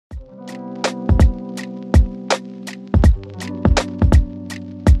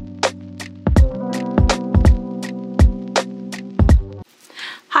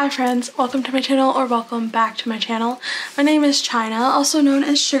Hi friends, welcome to my channel or welcome back to my channel. My name is China, also known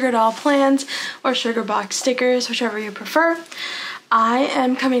as Sugar Doll Plans or Sugar Box Stickers, whichever you prefer. I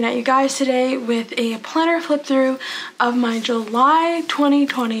am coming at you guys today with a planner flip through of my July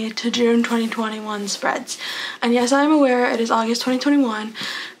 2020 to June 2021 spreads. And yes, I am aware it is August 2021.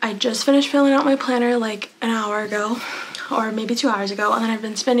 I just finished filling out my planner like an hour ago, or maybe 2 hours ago, and then I've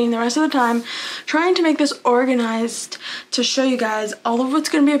been spending the rest of the time trying to make this organized to show you guys all of what's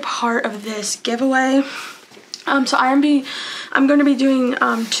going to be a part of this giveaway. So I'm going to be doing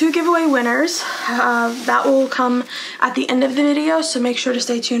 2 giveaway winners. That will come at the end of the video, so make sure to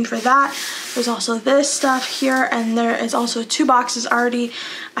stay tuned for that. There's also this stuff here, and there is also 2 boxes already.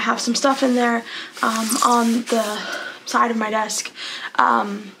 I have some stuff in there on the side of my desk.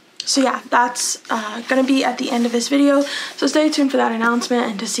 So yeah, that's gonna be at the end of this video, so stay tuned for that announcement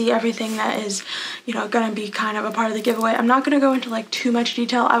and to see everything that is, you know, gonna be kind of a part of the giveaway. I'm not gonna go into like too much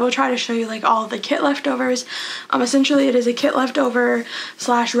detail. I will try to show you like all of the kit leftovers. Essentially it is a kit leftover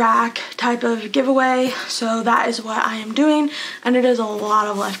 / rack type of giveaway, so that is what I am doing, and it is a lot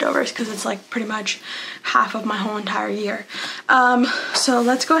of leftovers because it's like pretty much half of my whole entire year. So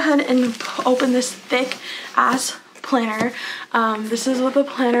let's go ahead and open this thick ass planner. This is what the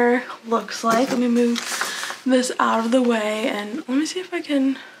planner looks like. Let me move this out of the way and let me see if I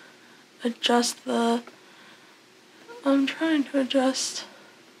can adjust the, I'm trying to adjust.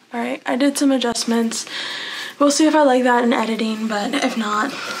 Alright, I did some adjustments. We'll see if I like that in editing, but if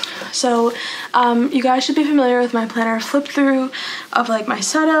not. So you guys should be familiar with my planner flip through of like my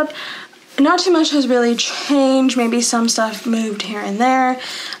setup. Not too much has really changed, maybe some stuff moved here and there.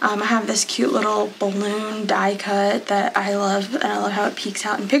 I have this cute little balloon die cut that I love, and I love how it peeks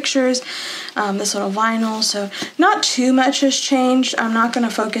out in pictures. This little vinyl, so not too much has changed. I'm not going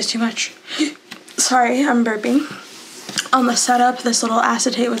to focus too much, sorry, I'm burping, on the setup. This little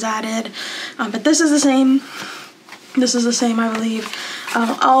acetate was added, but this is the same. This is the same, I believe.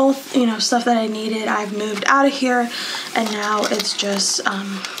 All, you know, stuff that I needed, I've moved out of here, and now it's just,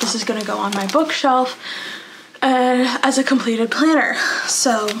 this is gonna go on my bookshelf as a completed planner.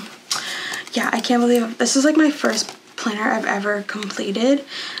 So, yeah, I can't believe this is like my first planner I've ever completed,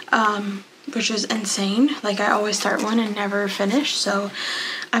 which is insane. Like, I always start one and never finish, so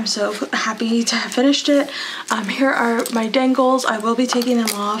I'm so happy to have finished it. Here are my dangles. I will be taking them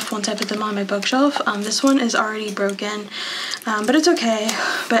off once I put them on my bookshelf. This one is already broken, but it's okay,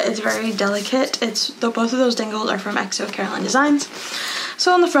 but it's very delicate. Both of those dangles are from XO Caroline Designs.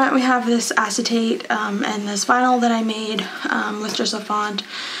 So on the front we have this acetate and this vinyl that I made with just a font.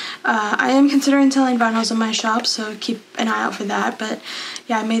 I am considering selling vinyls in my shop, so keep an eye out for that. But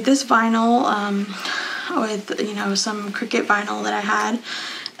yeah, I made this vinyl with, you know, some Cricut vinyl that I had,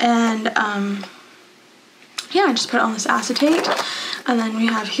 and yeah, I just put on this acetate. And then we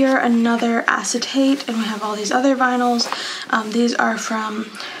have here another acetate, and we have all these other vinyls. These are from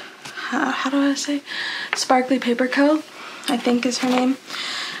how do I say, Sparkly Paper Co., I think is her name.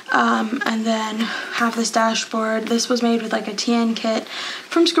 And then have this dashboard. This was made with like a TN kit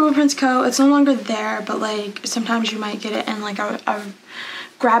from Scribble Prints Co. It's no longer there, but like sometimes you might get it in like a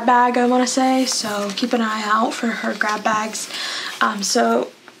grab bag, I want to say, so keep an eye out for her grab bags.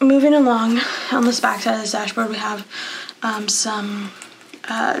 So moving along, on this back side of this dashboard we have some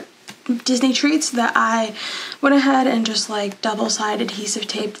Disney treats that I went ahead and just like double-sided adhesive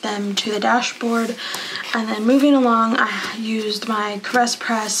taped them to the dashboard. And then moving along, I used my Caress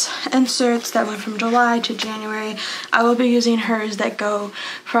Press inserts that went from July to January. I will be using hers that go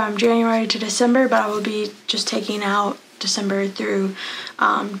from January to December, but I will be just taking out December through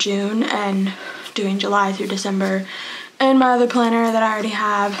June and doing July through December in my other planner that I already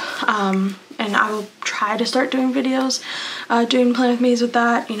have. And I will try to start doing videos, doing plan with me's with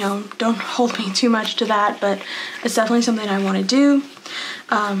that. You know, don't hold me too much to that, but it's definitely something I want to do.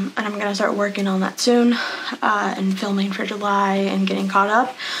 And I'm gonna start working on that soon, and filming for July and getting caught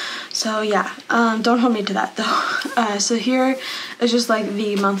up. So yeah, don't hold me to that though. So here is just like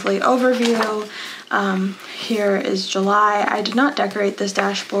the monthly overview. Here is July. I did not decorate this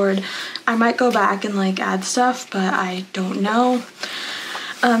dashboard. I might go back and like add stuff, but I don't know.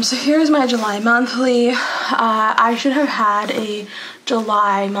 So here's my July monthly. I should have had a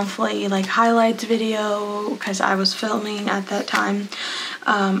July monthly like highlights video because I was filming at that time.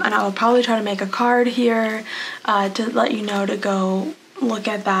 And I will probably try to make a card here to let you know to go look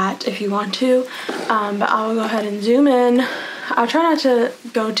at that if you want to. But I will go ahead and zoom in. I'll try not to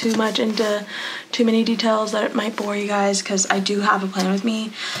go too much into too many details that it might bore you guys, because I do have a plan with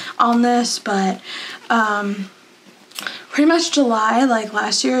me on this, but pretty much July, like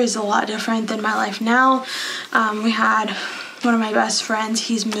last year, is a lot different than my life now. We had one of my best friends,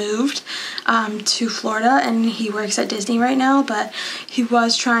 he's moved to Florida and he works at Disney right now, but he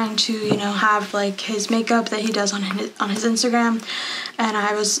was trying to, you know, have like his makeup that he does on his Instagram, and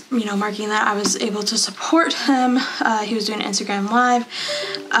I was, you know, marking that I was able to support him. He was doing Instagram Live.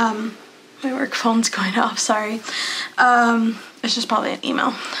 My work phone's going off, sorry. It's just probably an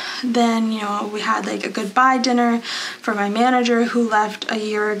email. Then, you know, we had like a goodbye dinner for my manager who left a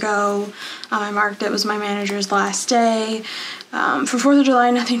year ago. I marked it was my manager's last day. For 4th of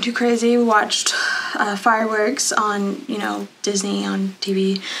July, nothing too crazy. We watched fireworks on, you know, Disney on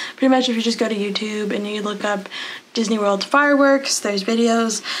TV. Pretty much if you just go to YouTube and you look up Disney World fireworks, there's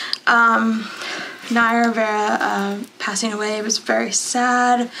videos. Naya Rivera passing away was very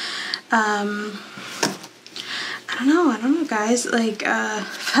sad. I don't know guys, like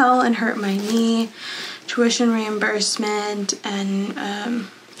fell and hurt my knee, tuition reimbursement, and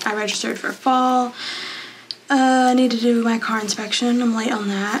I registered for fall. I need to do my car inspection, I'm late on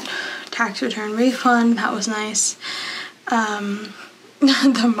that. Tax return refund, that was nice.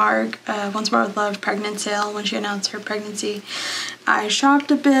 The Marg Once More with Love pregnant sale, when she announced her pregnancy, I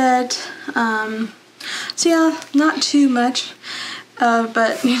shopped a bit. So yeah, not too much.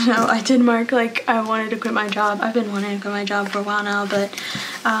 But, you know, I did mark, like, I wanted to quit my job. I've been wanting to quit my job for a while now, but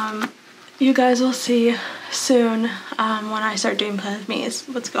you guys will see soon when I start doing Plan With Me is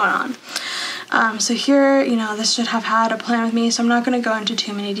what's going on. So here, you know, this should have had a plan with me, so I'm not going to go into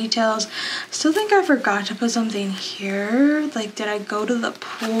too many details. Still think I forgot to put something here. Like, did I go to the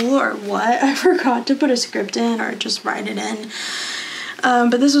pool or what? I forgot to put a script in or just write it in.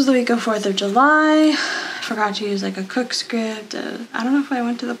 But this was the week of 4th of July. Forgot to use like a cook script. I don't know if I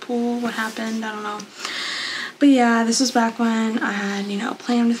went to the pool, what happened, I don't know. But yeah, this was back when I had, you know,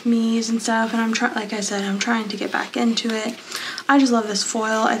 Plan With Me's and stuff, and like I said, I'm trying to get back into it. I just love this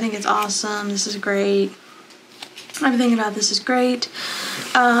foil. I think it's awesome. This is great. Everything about this is great.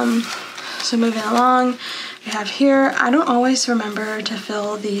 So moving along, we have here, I don't always remember to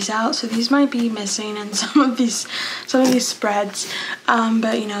fill these out, so these might be missing in some of these spreads,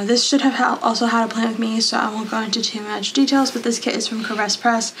 but you know, this should have also had a Plan With Me, so I won't go into too much details. But this kit is from Caress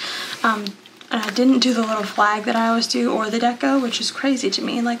Press, and I didn't do the little flag that I always do or the deco, which is crazy to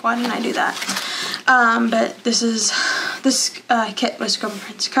me. Like, why didn't I do that? But this kit was Scrubber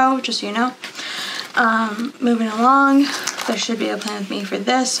Prince Co., just so you know. Moving along, there should be a Plan With Me for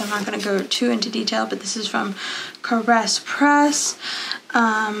this, so I'm not going to go too into detail, but this is from Caress Press.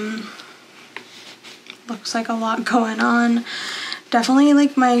 Looks like a lot going on. Definitely,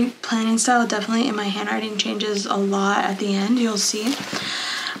 like, my planning style, definitely in my handwriting changes a lot at the end, you'll see.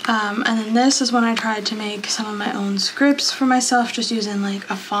 And then this is when I tried to make some of my own scripts for myself, just using like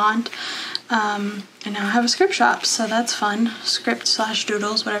a font. And now I have a script shop, so that's fun.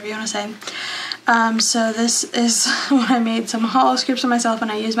 Script/doodles, whatever you want to say. So this is when I made some hollow scripts for myself,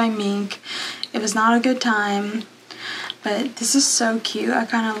 and I used my Mink. It was not a good time, but this is so cute. I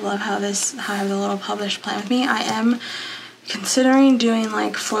kind of love how I have the little published Plan With Me. I am considering doing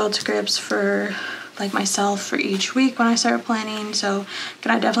like foiled scripts for like myself for each week when I start planning, so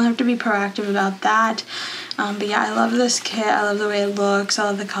I definitely have to be proactive about that. But yeah, I love this kit. I love the way it looks. I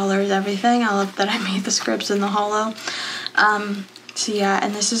love the colors, everything. I love that I made the scripts in the hollow. So yeah,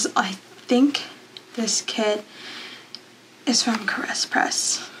 and this is, I think this kit is from Caress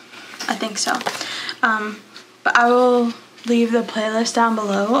Press. I think so. But I will leave the playlist down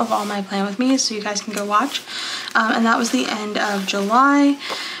below of all my Plan With Me so you guys can go watch. And that was the end of July.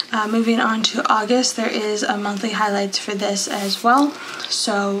 Moving on to August, there is a monthly highlights for this as well.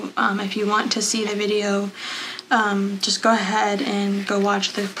 So if you want to see the video, just go ahead and go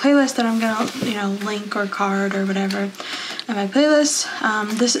watch the playlist that I'm gonna, you know, link or card or whatever in my playlist.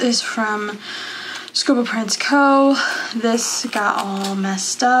 This is from Scrubber Prince Co. This got all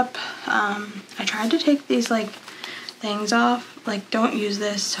messed up. I tried to take these like things off. Like, don't use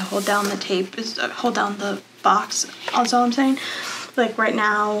this to hold down the tape, hold down the box, that's all I'm saying. Like right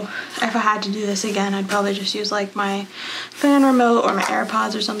now, if I had to do this again, I'd probably just use like my fan remote or my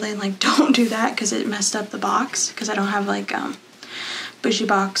AirPods or something. Like, don't do that because it messed up the box, because I don't have like full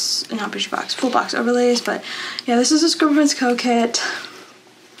box overlays. But yeah, this is a Scrubber Prince Co. kit.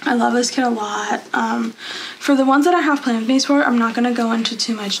 I love this kit a lot. For the ones that I have Plan With Me for, I'm not going to go into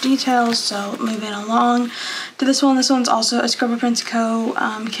too much detail, so moving along to this one. This one's also a Scrubber Prince Co.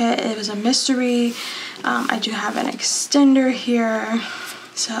 Kit. It was a mystery. I do have an extender here,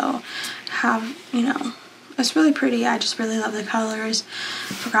 so have, you know, it's really pretty. I just really love the colors.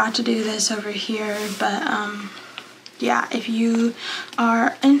 Forgot to do this over here, but yeah, if you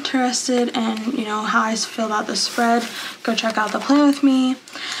are interested in, you know, how I feel about the spread, go check out the Plan With Me.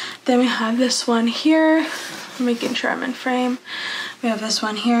 Then we have this one here. making sure I'm in frame. We have this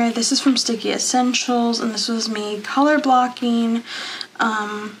one here. This is from Sticky Essentials, and this was me color blocking.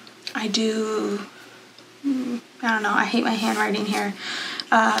 I don't know, I hate my handwriting here.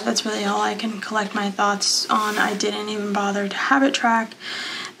 That's really all I can collect my thoughts on. I didn't even bother to habit track,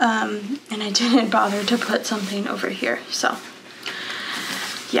 and I didn't bother to put something over here. So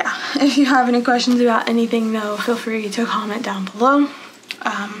yeah, if you have any questions about anything though, feel free to comment down below.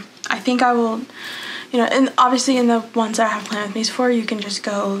 I think I will, you know, and obviously in the ones that I have planned with me for, you can just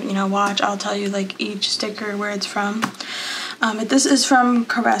go, you know, watch. I'll tell you like each sticker where it's from. But this is from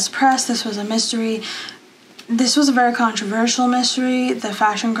Caress Press. This was a mystery. This was a very controversial mystery. The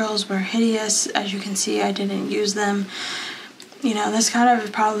fashion girls were hideous. As you can see, I didn't use them. You know, this kind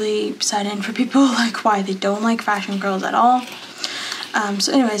of probably set in for people like why they don't like fashion girls at all.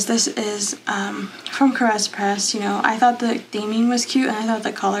 So anyways, this is from Caress Press. You know, I thought the theming was cute and I thought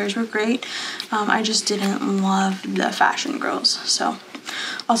the colors were great. I just didn't love the fashion girls. So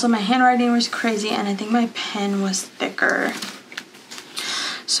also my handwriting was crazy and I think my pen was thicker.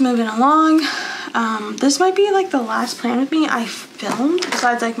 So moving along, this might be like the last plan with me I filmed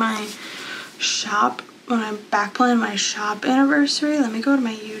besides like my shop, when I back planned my shop anniversary. Let me go to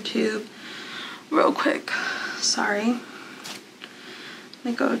my YouTube real quick. Sorry.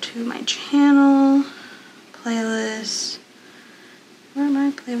 Let me go to my channel, playlist. Where are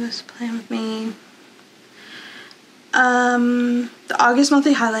my playlists playing with me? The August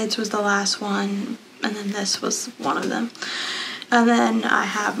monthly highlights was the last one, and then this was one of them. And then I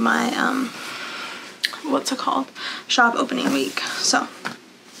have my, what's it called? Shop opening week. So,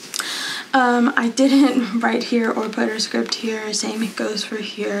 I didn't write here or put a script here, same goes for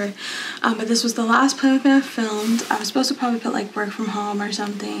here. But this was the last plan with me I filmed. I was supposed to probably put like work from home or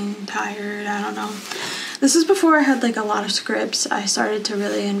something, tired, I don't know. This is before I had like a lot of scripts. I started to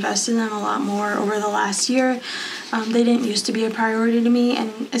really invest in them a lot more over the last year. They didn't used to be a priority to me,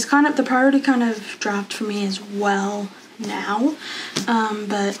 and it's kind of, the priority kind of dropped for me as well now.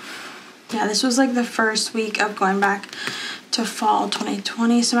 But yeah, this was like the first week of going back to fall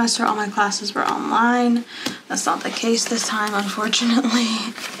 2020 semester. All my classes were online. That's not the case this time,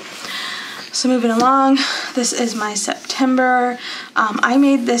 unfortunately. So moving along, this is my September. I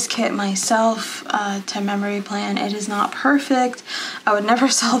made this kit myself to memory plan. It is not perfect. I would never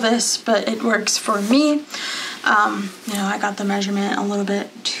sell this, but it works for me. You know, I got the measurement a little bit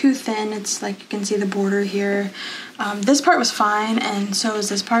too thin. It's like you can see the border here. This part was fine, and so is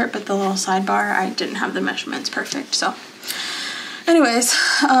this part, but the little sidebar, I didn't have the measurements perfect. So anyways,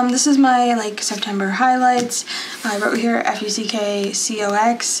 this is my like September highlights. I wrote here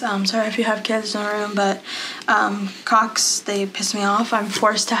FUCK-COX. Sorry if you have kids in the room, but Cox, they piss me off. I'm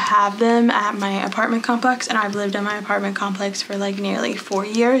forced to have them at my apartment complex, and I've lived in my apartment complex for like nearly 4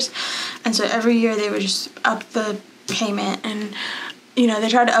 years. And so every year they would just up the payment, and you know, they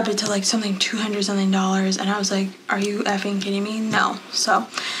tried to up it to like something $200 something, and I was like, are you effing kidding me? No. So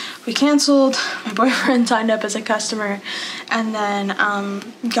we canceled. My boyfriend signed up as a customer and then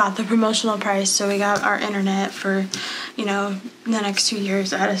got the promotional price, so we got our internet for, you know, the next 2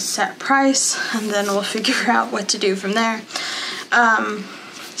 years at a set price, and then we'll figure out what to do from there.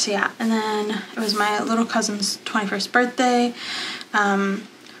 So yeah, and then it was my little cousin's 21st birthday. I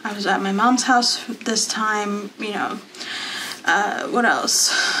was at my mom's house this time, you know. What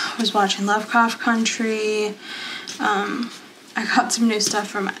else? I was watching Lovecraft Country. I got some new stuff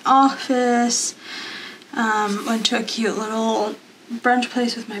for my office. Went to a cute little brunch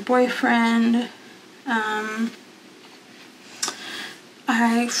place with my boyfriend.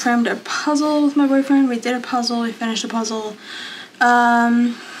 I framed a puzzle with my boyfriend. We did a puzzle. We finished a puzzle.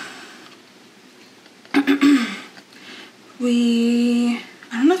 I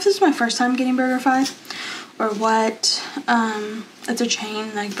don't know if this is my first time getting BurgerFi or what. It's a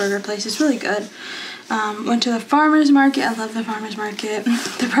chain like burger place. It's really good. Went to the farmer's market. I love the farmer's market.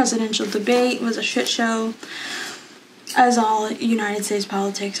 The presidential debate was a shit show, as all United States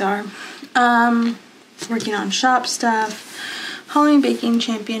politics are. Working on shop stuff. Halloween baking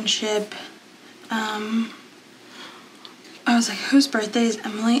championship. I was like, whose birthday is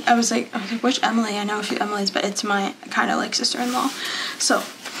Emily? I was like, which Emily? I know a few Emilys, but it's my kind of like sister-in-law. So,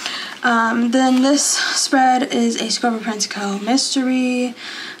 then this spread is a Scrubber Prince Co. mystery.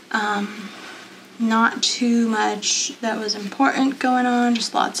 Not too much that was important going on,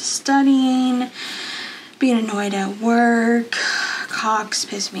 just lots of studying, being annoyed at work. Cox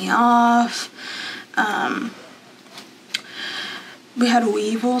pissed me off. We had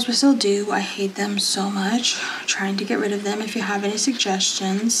weevils, we still do. I hate them so much. I'm trying to get rid of them. If you have any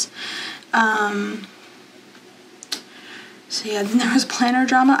suggestions. So yeah, then there was planner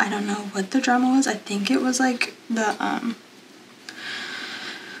drama. I don't know what the drama was. I think it was like the,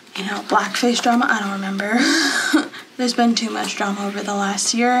 you know, blackface drama. I don't remember. There's been too much drama over the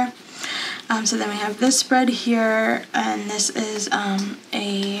last year. So then we have this spread here, and this is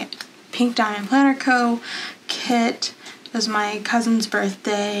a Pink Diamond Planner Co. kit. It was my cousin's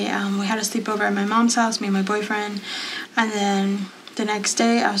birthday. We had a sleepover at my mom's house, me and my boyfriend, and then the next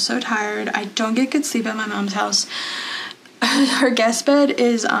day I was so tired. I don't get good sleep at my mom's house. Her guest bed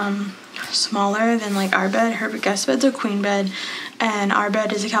is smaller than like our bed. Her guest bed's a queen bed, and our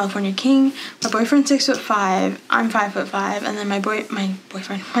bed is a California king. My boyfriend's 6'5", I'm 5'5", and then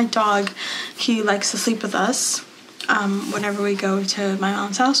my dog, he likes to sleep with us whenever we go to my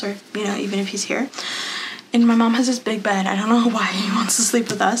mom's house, or you know, even if he's here. And my mom has this big bed. I don't know why he wants to sleep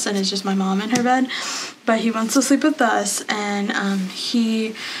with us, and it's just my mom in her bed, but he wants to sleep with us, and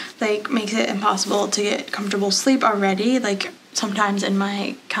he like makes it impossible to get comfortable sleep already, like sometimes in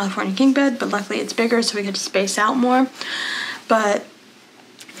my California king bed, but luckily it's bigger so we get to space out more. But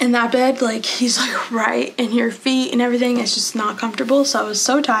in that bed, like, he's like right in your feet and everything. It's just not comfortable. So I was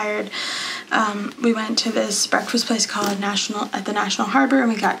so tired. We went to this breakfast place called at the National Harbor,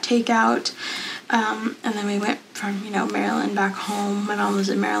 and we got takeout. And then we went from, you know, Maryland back home. My mom lives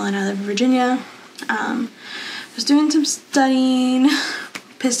in Maryland, I live in Virginia. Was doing some studying,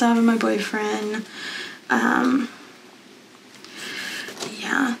 pissed off at my boyfriend.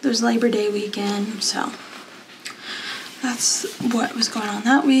 Yeah, there's Labor Day weekend, so that's what was going on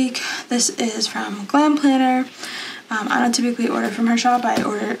that week. This is from Glam Planner. I don't typically order from her shop.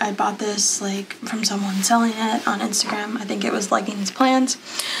 I bought this like from someone selling it on Instagram. I think it was Leggings Plans.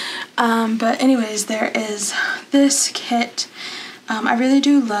 But anyways, there is this kit. I really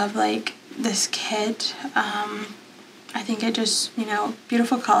do love like this kit. I think it just, you know,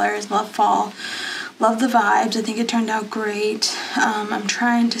 beautiful colors, love fall, love the vibes. I think it turned out great. I'm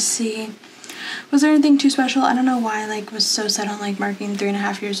trying to see, was there anything too special? I don't know why I like was so set on like marking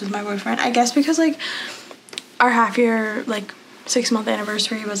 3.5 years with my boyfriend. I guess because like our half year, like 6-month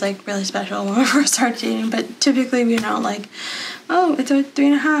anniversary was like really special when we first started dating, but typically we don't like, oh, it's a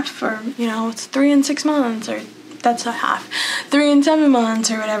 3.5, or you know, it's 3 and 6 months, or that's a half, 3 and 7 months,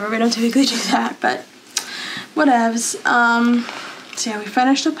 or whatever. We don't typically do that, but whatevs. So yeah, we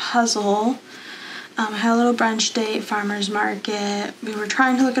finished a puzzle. I had a little brunch date, farmer's market. We were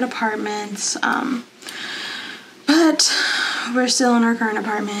trying to look at apartments, but we're still in our current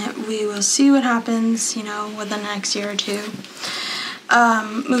apartment. We will see what happens, you know, within the next year or two.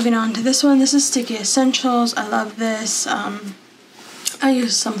 Moving on to this one. This is Sticky Essentials. I love this. I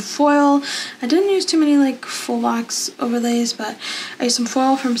used some foil. I didn't use too many like full box overlays, but I used some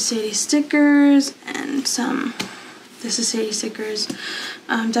foil from Sadie Stickers and some, this is Sadie Stickers.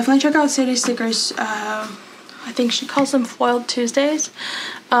 Definitely check out Sadie Stickers. I think she calls them Foiled Tuesdays.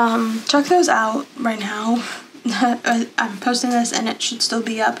 Check those out right now. I'm posting this and it should still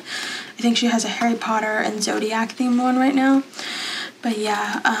be up. I think she has a Harry Potter and Zodiac themed one right now. But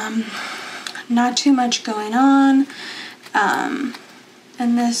yeah, not too much going on.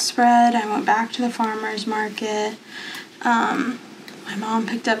 In this spread, I went back to the farmer's market. My mom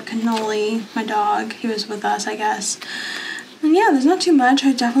picked up Cannoli, my dog. He was with us, I guess. And yeah, there's not too much.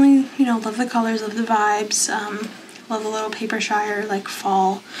 I definitely, you know, love the colors, love the vibes. Love the little paper shire, like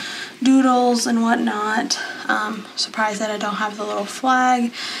fall doodles and whatnot. Surprised that I don't have the little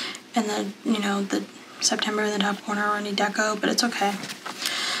flag and the, you know, the September in the top corner or any deco, but it's okay.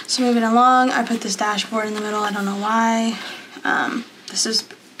 So moving along, I put this dashboard in the middle. I don't know why. This is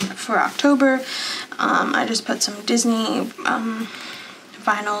for October. I just put some Disney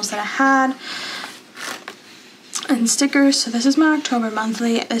vinyls that I had and stickers. So this is my October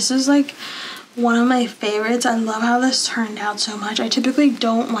monthly. This is like one of my favorites. I love how this turned out so much. I typically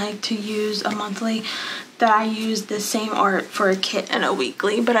don't like to use a monthly that I use the same art for a kit and a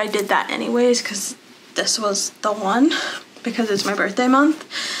weekly, but I did that anyways because this was the one, because it's my birthday month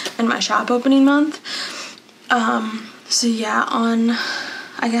and my shop opening month. So yeah,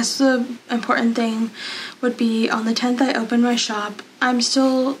 I guess the important thing would be on the 10th I opened my shop. I'm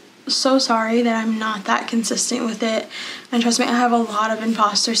still so sorry that I'm not that consistent with it, and trust me, I have a lot of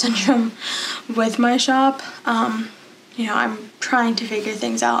imposter syndrome with my shop. You know, I'm trying to figure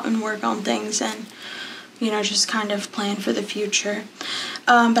things out and work on things and, you know, just kind of plan for the future.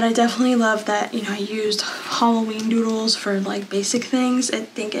 But I definitely love that, you know, I used Halloween doodles for like basic things. I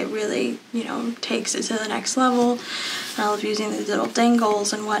think it really, you know, takes it to the next level. I love using these little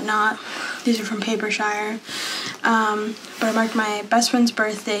dangles and whatnot. These are from Paper Shire. But I marked my best friend's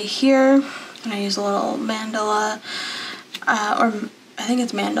birthday here, and I used a little mandala, or I think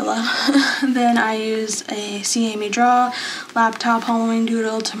it's Mandala. Then I use a See Amy Draw laptop Halloween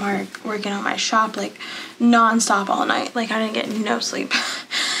doodle to mark working on my shop like non-stop all night. Like I didn't get no sleep.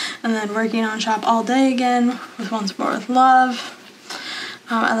 And then working on shop all day again with Once More With Love.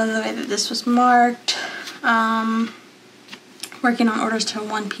 I love the way that this was marked. Working on orders till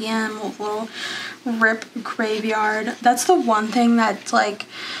 1 p.m. with a little rip graveyard. That's the one thing that's like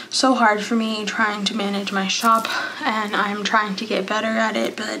so hard for me, trying to manage my shop, and I'm trying to get better at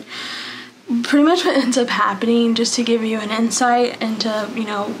it. But pretty much what ends up happening, just to give you an insight into, you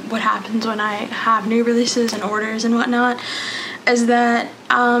know, what happens when I have new releases and orders and whatnot, is that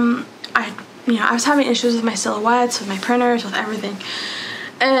I was having issues with my silhouettes, with my printers, with everything.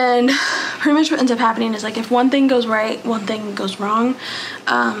 And pretty much what ends up happening is like if one thing goes right, one thing goes wrong.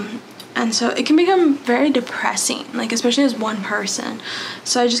 And so it can become very depressing, like especially as one person.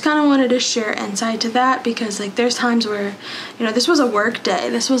 So I just kind of wanted to share insight to that, because like there's times where, you know, this was a work day.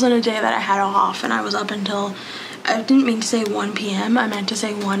 This wasn't a day that I had off and I was up until, I didn't mean to say 1 p.m. I meant to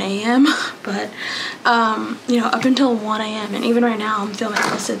say 1 a.m. But, you know, up until 1 a.m. And even right now I'm filming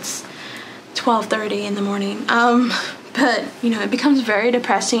this, it's 12:30 in the morning. But, you know, it becomes very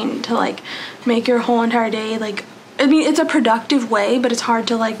depressing to, like, make your whole entire day, like, I mean, it's a productive way, but it's hard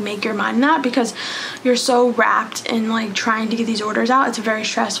to, like, make your mind that, because you're so wrapped in, like, trying to get these orders out. It's a very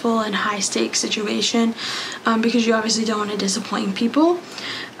stressful and high-stakes situation, because you obviously don't want to disappoint people.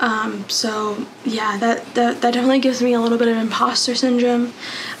 So, yeah, that definitely gives me a little bit of imposter syndrome.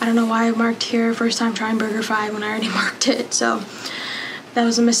 I don't know why I marked here first time trying BurgerFi when I already marked it, so that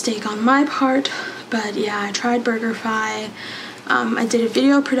was a mistake on my part. But yeah, I tried BurgerFi. I did a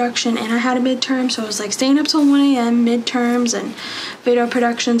video production and I had a midterm, so I was like staying up till 1 a.m. midterms and video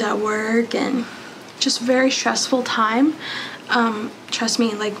productions at work, and just very stressful time. Trust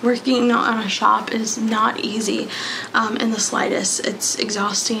me, like working on a shop is not easy in the slightest. It's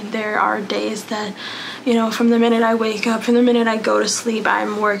exhausting. There are days that, you know, from the minute I wake up, from the minute I go to sleep,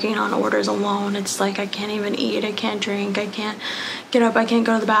 I'm working on orders alone. It's like I can't even eat, I can't drink, I can't get up, I can't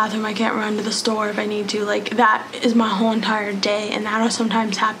go to the bathroom, I can't run to the store if I need to. Like, that is my whole entire day, and that'll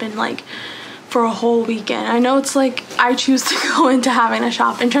sometimes happen like for a whole weekend. I know it's like I choose to go into having a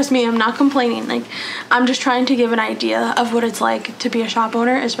shop, and trust me, I'm not complaining. Like, I'm just trying to give an idea of what it's like to be a shop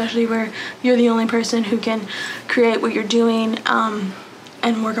owner, especially where you're the only person who can create what you're doing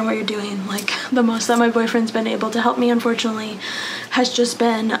and work on what you're doing. Like, the most that my boyfriend's been able to help me, unfortunately, has just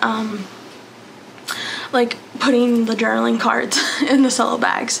been like putting the journaling cards in the cello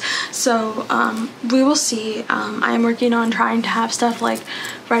bags. So we will see. I am working on trying to have stuff like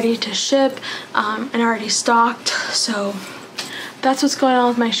ready to ship and already stocked. So that's what's going on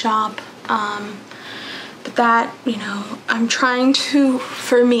with my shop. But that, you know, I'm trying to,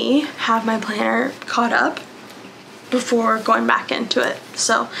 for me, have my planner caught up before going back into it.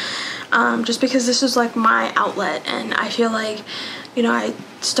 So just because this is like my outlet, and I feel like, you know, I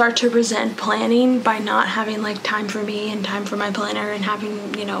start to resent planning by not having like time for me and time for my planner, and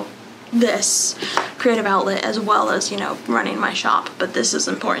having, you know, this creative outlet as well as, you know, running my shop. But this is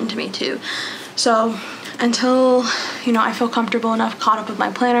important to me too. So until, you know, I feel comfortable enough caught up with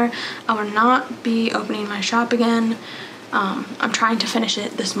my planner, I will not be opening my shop again. I'm trying to finish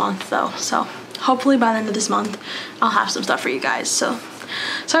it this month though, so hopefully by the end of this month I'll have some stuff for you guys. So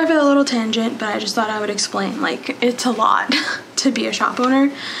sorry for the little tangent, but I just thought I would explain, like, it's a lot to be a shop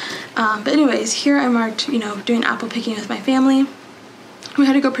owner. But anyways, here I marked, you know, doing apple picking with my family. We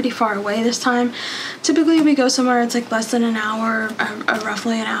had to go pretty far away this time. Typically we go somewhere it's like less than an hour,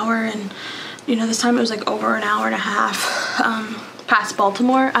 roughly an hour, and, you know, this time it was like over an hour and a half past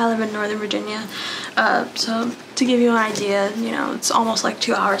Baltimore. I live in Northern Virginia, so to give you an idea, you know, it's almost like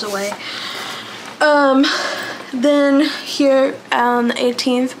 2 hours away. Then here on the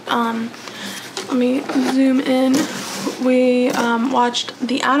 18th, let me zoom in, we watched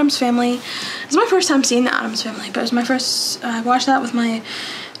The Addams Family. It's my first time seeing The Addams Family, but it was my first, I watched that with my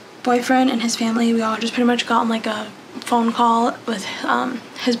boyfriend and his family. We all just pretty much got on like a phone call with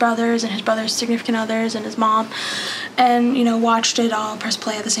his brothers and his brother's significant others and his mom, and, you know, watched it all, press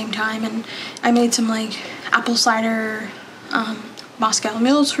play at the same time. And I made some like apple cider Moscow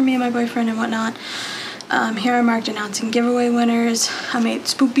mules for me and my boyfriend and whatnot. Here I marked announcing giveaway winners. I made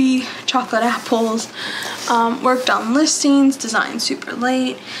spoopy chocolate apples, worked on listings, designed super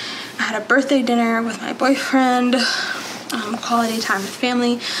late. I had a birthday dinner with my boyfriend, quality time with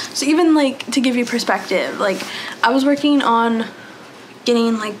family. So even like to give you perspective, like I was working on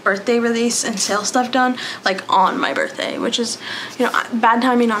getting like birthday release and sale stuff done like on my birthday, which is, you know, bad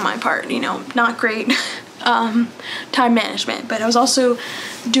timing on my part, you know, not great time management. But I was also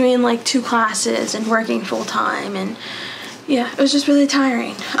doing like 2 classes and working full time, and, yeah, it was just really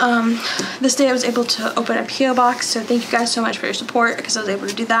tiring. This day I was able to open a PO box, so thank you guys so much for your support because I was able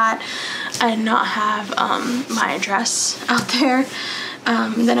to do that. I did not have my address out there.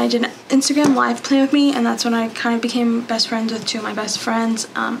 Then I did an Instagram live Plan With Me, and that's when I kind of became best friends with two of my best friends.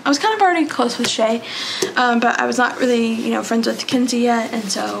 I was kind of already close with Shay, but I was not really, you know, friends with Kinsey yet,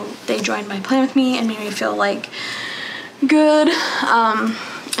 and so they joined my Plan With Me and made me feel like good.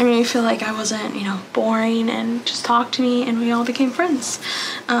 I made me feel like I wasn't, you know, boring, and just talked to me, and we all became friends.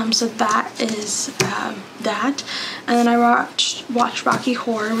 So that is that. And then I watched Rocky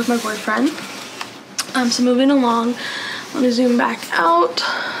Horror with my boyfriend. So moving along, let me zoom back out.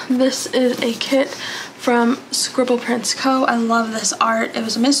 This is a kit from Scribble Prints Co. I love this art. It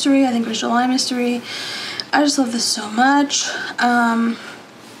was a mystery. I think it was July mystery. I just love this so much.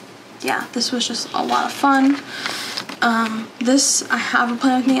 Yeah, this was just a lot of fun. This, I have a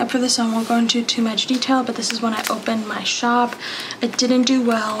Plan With Me up for this, so I won't go into too much detail, but this is when I opened my shop. It didn't do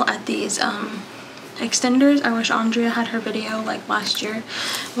well at these extenders. I wish Andrea had her video like last year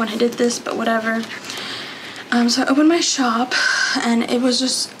when I did this, but whatever. So I opened my shop and it was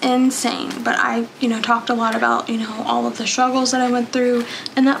just insane, but I, you know, talked a lot about, you know, all of the struggles that I went through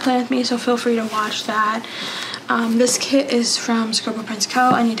in that Plan With Me, so feel free to watch that. This kit is from Scribble Prints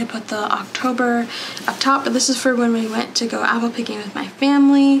Co. I need to put the October up top, but this is for when we went to go apple picking with my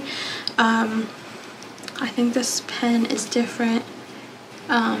family. I think this pen is different,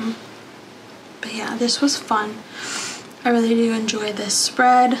 but yeah, this was fun. I really do enjoy this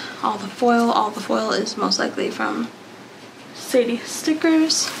spread. All the foil is most likely from Sadie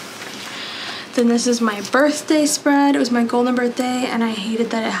Stickers. Then this is my birthday spread. It was my golden birthday, and I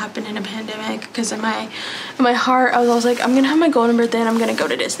hated that it happened in a pandemic, because in my heart I was always like, I'm gonna have my golden birthday and I'm gonna go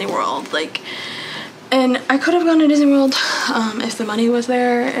to Disney World, like, and I could have gone to Disney World if the money was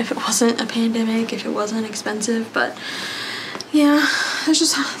there, if it wasn't a pandemic, if it wasn't expensive, but yeah, that's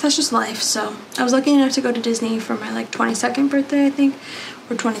just life. So I was lucky enough to go to Disney for my like 22nd birthday, I think,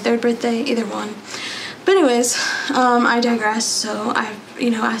 or 23rd birthday, either one. But anyways, I digress. So I've, you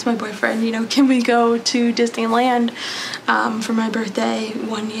know, asked my boyfriend, you know, can we go to Disneyland for my birthday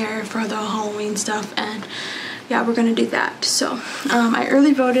one year for the Halloween stuff, and yeah, we're gonna do that. So I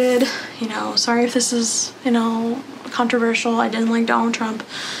early voted, you know, sorry if this is, you know, controversial. I didn't like Donald Trump.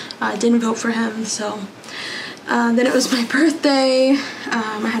 I didn't vote for him, so then it was my birthday.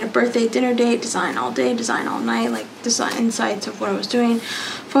 I had a birthday dinner date, design all day, design all night, like design insights of what I was doing,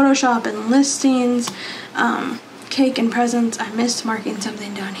 Photoshop and listings, cake and presents. I missed marking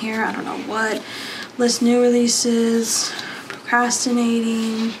something down here, I don't know what. List new releases,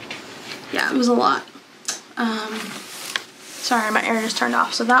 procrastinating. Yeah, it was a lot. Sorry, my air just turned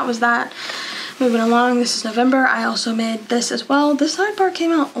off. So that was that. Moving along, this is November. I also made this as well. This sidebar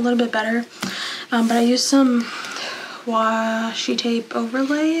came out a little bit better, but I used some washi tape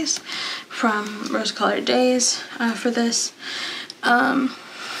overlays from Rose Colored Days for this.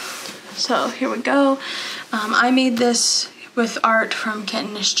 So here we go. I made this with art from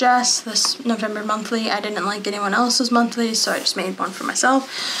Kittenish Jess, this November monthly. I didn't like anyone else's monthly, so I just made one for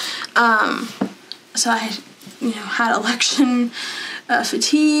myself. So I, you know, had election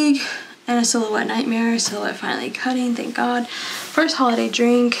fatigue and a silhouette nightmare, silhouette finally cutting, thank God. First holiday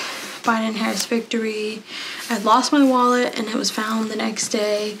drink, Biden Harris victory. I lost my wallet and it was found the next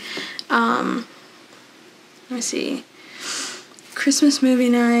day. Let me see. Christmas movie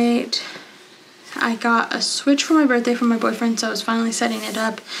night. I got a Switch for my birthday from my boyfriend, so I was finally setting it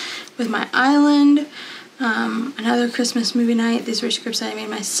up with my island. Another Christmas movie night. These were scripts that I made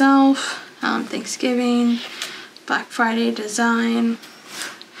myself. Thanksgiving, Black Friday design.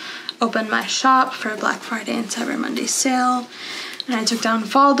 Opened my shop for a Black Friday and Cyber Monday sale. And I took down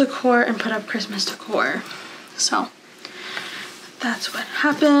fall decor and put up Christmas decor. So that's what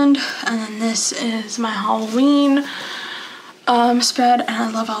happened. And then this is my Halloween spread, and I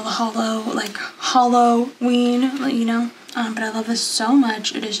love all the Halloween, you know, but I love this so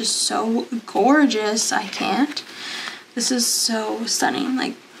much. It is just so gorgeous. I can't. This is so stunning.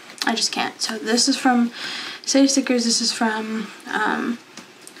 Like, I just can't. So this is from Sadie Stickers. This is from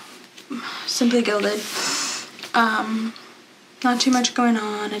Simply Gilded. Not too much going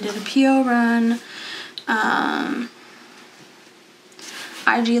on. I did a PO run,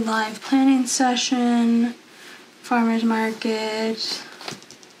 IG live planning session, farmer's market,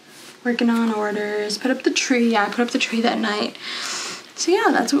 working on orders, put up the tree. Yeah, I put up the tree that night. So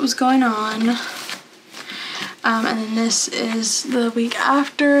yeah, that's what was going on. And then this is the week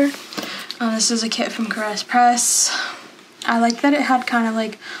after. This is a kit from Caress Press. I like that it had kind of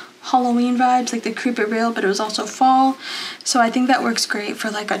like Halloween vibes, like the Creep It Real, but it was also fall. So I think that works great for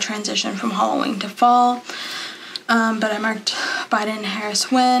like a transition from Halloween to fall. But I marked Biden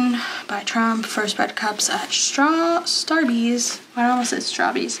Harris win by Trump, first red cups at Starbucks. I almost said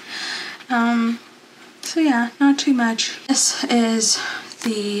Strawbies. So yeah, not too much. This is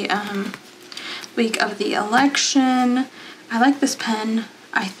the week of the election. I like this pen.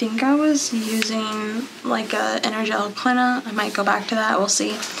 I think I was using like a Energel Clina. I might go back to that, we'll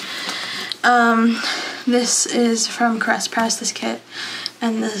see. This is from Caress Press, this kit.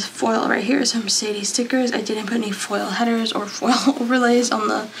 And the foil right here is from Sadie Stickers. I didn't put any foil headers or foil overlays on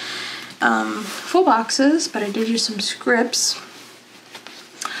the full boxes, but I did use some scripts.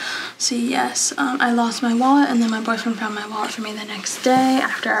 See, yes, I lost my wallet, and then my boyfriend found my wallet for me the next day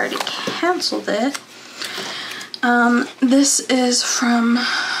after I already canceled it. This is from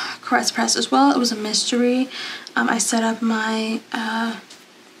Caress Press as well. It was a mystery. I set up my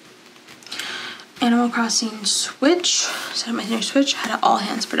Animal Crossing Switch, set up my new Switch, had an all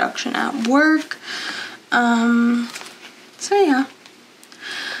hands production at work. So yeah,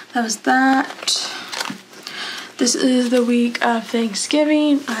 that was that. This is the week of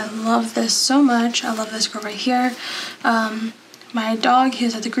Thanksgiving. I love this so much. I love this girl right here. My dog, he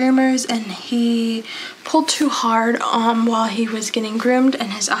was at the groomers and he pulled too hard while he was getting groomed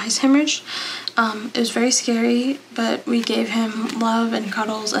and his eyes hemorrhaged. It was very scary, but we gave him love and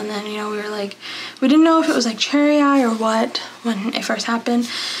cuddles, and then, you know, we were like, we didn't know if it was like cherry eye or what when it first happened.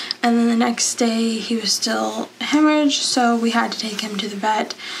 And then the next day he was still hemorrhaged, so we had to take him to the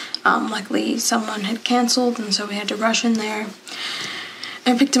vet. Luckily someone had canceled, and so we had to rush in there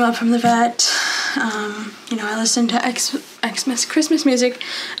and picked him up from the vet. You know, I listened to Xmas Christmas music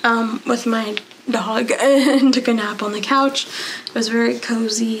with my dog and took a nap on the couch. It was very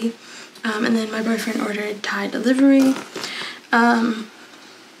cozy. And then my boyfriend ordered Thai delivery. And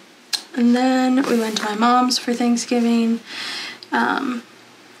then we went to my mom's for Thanksgiving. I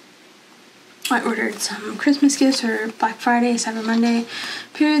ordered some Christmas gifts for Black Friday, Cyber Monday.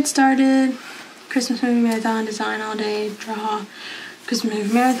 Period started. Christmas movie marathon, design all day, draw. Christmas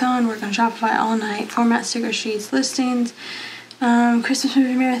movie marathon, work on Shopify all night, format sticker sheets, listings. Christmas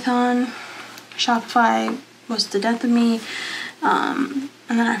movie marathon, Shopify was the death of me. And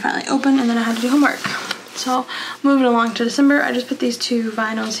then I finally opened, and then I had to do homework. So moving along to December, I just put these two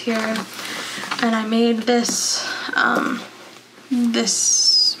vinyls here, and I made this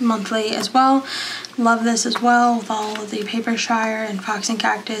this monthly as well. Love this as well, with all of the paper shire and fox and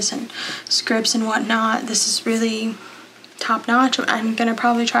cactus and scripts and whatnot. This is really top notch. I'm gonna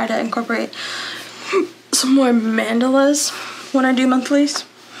probably try to incorporate some more mandalas when I do monthlies.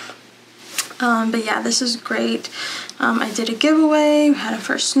 But yeah, this is great. I did a giveaway, we had a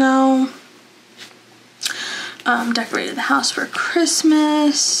first snow, decorated the house for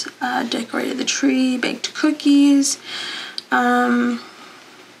Christmas, decorated the tree, baked cookies. Let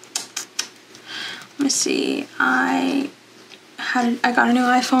me see, I got a new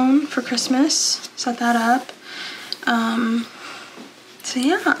iPhone for Christmas, set that up. So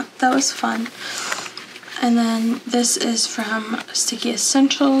yeah, that was fun. And then this is from Sticky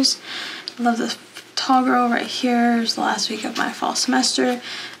Essentials. I love this tall girl right here. It's the last week of my fall semester.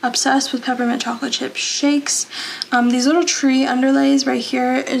 Obsessed with peppermint chocolate chip shakes. These little tree underlays right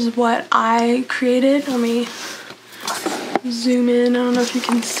here is what I created. Let me zoom in. I don't know if you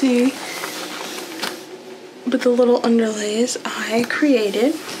can see. But the little underlays I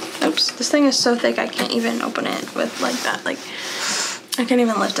created. Oops, this thing is so thick I can't even open it with like that. Like, I can't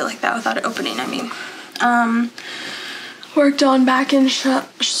even lift it like that without it opening, I mean. Worked on back in shop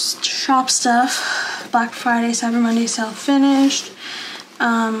stuff. Black Friday, Cyber Monday sale finished.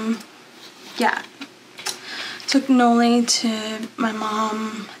 Yeah. Took Noli to my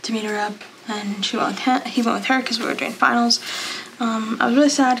mom to meet her up, and he went with her because we were doing finals. I was really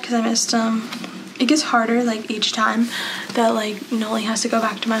sad because I missed him. It gets harder like each time that like Noli has to go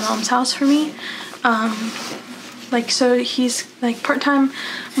back to my mom's house for me. Like, so he's like part-time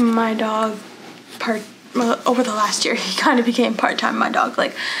my dog, over the last year he kind of became part-time my dog.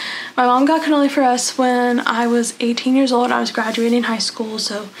 Like, my mom got cannoli for us when I was 18 years old. I was graduating high school,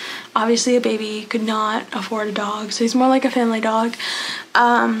 so obviously a baby could not afford a dog, so he's more like a family dog.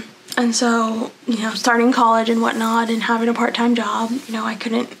 And so, you know, starting college and whatnot and having a part-time job, you know, I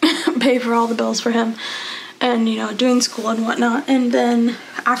couldn't pay for all the bills for him, and, you know, doing school and whatnot. And then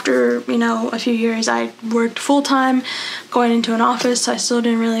after, you know, a few years, I worked full-time, going into an office, so I still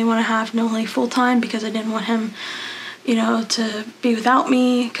didn't really want to have Noli full-time because I didn't want him, you know, to be without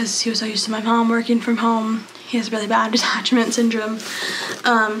me because he was so used to my mom working from home. He has really bad attachment syndrome.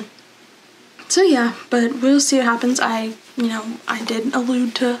 So yeah, but we'll see what happens. You know, I did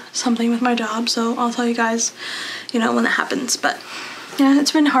allude to something with my job, so I'll tell you guys, you know, when that happens. But yeah,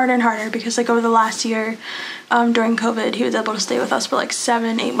 it's been harder and harder because like over the last year during COVID, he was able to stay with us for like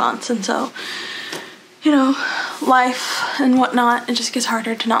 7-8 months, and so, you know, life and whatnot, it just gets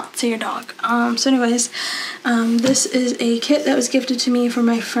harder to not see your dog. So anyways, this is a kit that was gifted to me from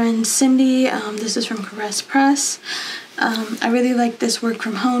my friend Cindy. This is from Caress Press. I really like this work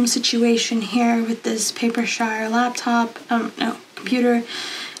from home situation here with this Paper Shire laptop, computer,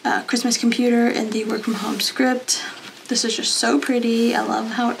 Christmas computer, and the work from home script. This is just so pretty. I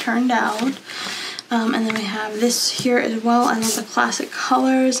love how it turned out. And then we have this here as well. I love the classic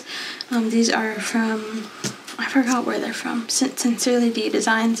colors. These are from, I forgot where they're from, Sincerely D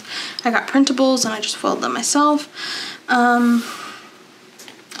Designs. I got printables and I just foiled them myself.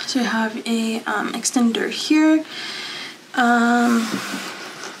 So we have a extender here. And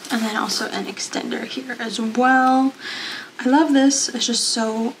then also an extender here as well. I love this. It's just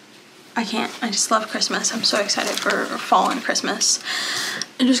so, I just love Christmas. I'm so excited for fall and Christmas.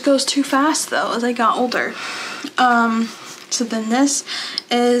 It just goes too fast though as I got older. So then this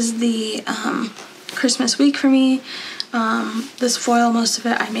is the Christmas week for me. This foil, most of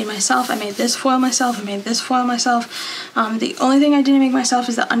it I made myself. I made this foil myself. I made this foil myself. The only thing I didn't make myself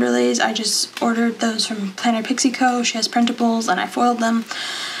is the underlays. I just ordered those from Planner Pixie Co. She has printables and I foiled them.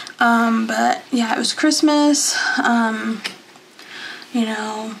 But yeah, it was Christmas. You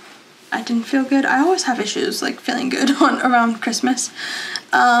know, I didn't feel good. I always have issues like feeling good around Christmas.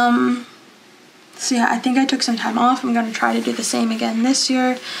 So yeah, I think I took some time off. I'm gonna try to do the same again this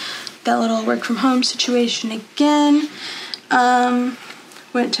year. That little work from home situation again.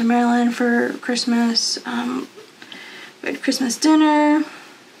 Went to Maryland for Christmas. We had Christmas dinner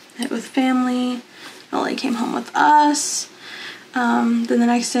with family. Ellie came home with us. Then the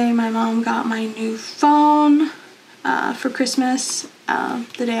next day my mom got my new phone for Christmas.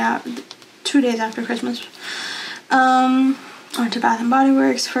 2 days after Christmas. I went to Bath & Body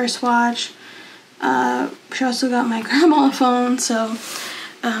Works for a swatch. She also got my grandma a phone, so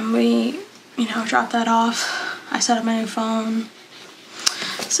we, you know, dropped that off. I set up my new phone.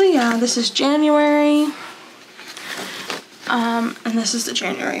 So yeah, this is January. And this is the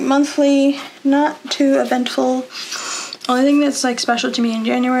January monthly. Not too eventful. Only thing that's like special to me in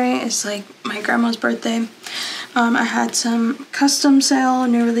January is like my grandma's birthday. I had some custom sale,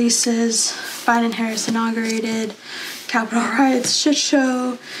 new releases, Biden Harris inaugurated, Capitol Riots shit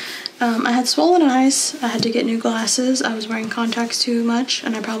show. I had swollen eyes. I had to get new glasses. I was wearing contacts too much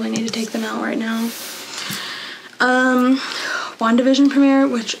and I probably need to take them out right now. WandaVision premiere,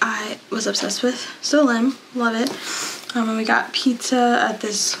 which I was obsessed with. Still am. Love it. And we got pizza at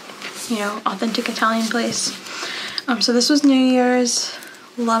this, you know, authentic Italian place. So this was New Year's.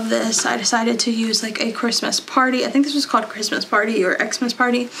 Love this. I decided to use like a Christmas party. I think this was called Christmas Party or Xmas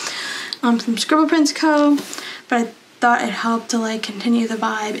Party from Scribble Prints Co. But I thought it helped to like continue the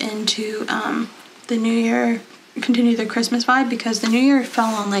vibe into the New Year, continue the Christmas vibe, because the New Year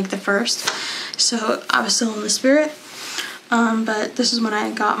fell on like the 1st. So I was still in the spirit. But this is when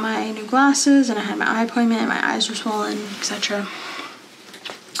I got my new glasses and I had my eye appointment and my eyes were swollen, etc.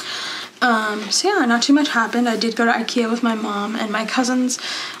 So yeah, not too much happened. I did go to IKEA with my mom and my cousins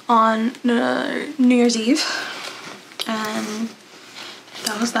on New Year's Eve, and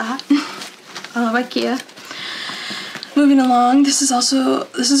that was that. I love IKEA. Moving along, this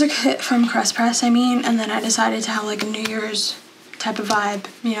is a kit from Caress Press, and then I decided to have like a New Year's type of vibe,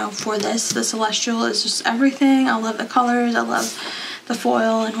 you know, for this. The Celestial is just everything. I love the colors, I love the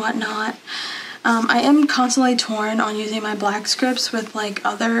foil and whatnot. I am constantly torn on using my black scripts with like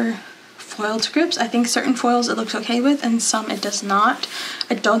other foiled scripts. I think certain foils it looks okay with and some it does not.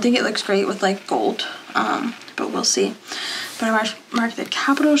 I don't think it looks great with like gold, but we'll see. But I marked the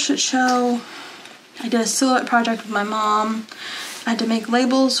Capitol shit show. I did a silhouette project with my mom. I had to make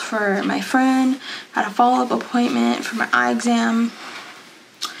labels for my friend. I had a follow-up appointment for my eye exam.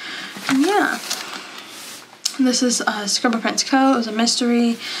 And yeah. This is Scribble Prints Co. It was a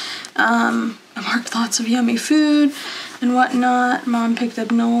mystery. I marked lots of yummy food and whatnot. Mom picked up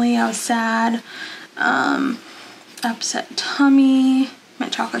Noli. I was sad. Upset tummy. My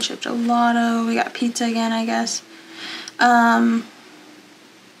chocolate chip gelato. We got pizza again, I guess.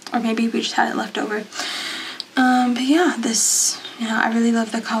 Or maybe we just had it left over. But yeah, this, you know, I really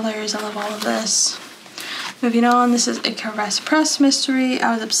love the colors. I love all of this. Moving on, this is a Caress Press mystery.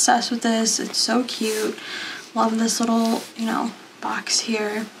 I was obsessed with this. It's so cute. Love this little, you know, box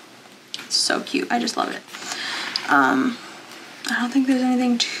here. It's so cute. I just love it. I don't think there's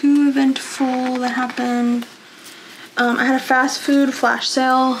anything too eventful that happened. I had a fast food flash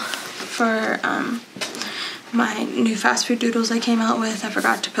sale for my new fast food doodles I came out with. I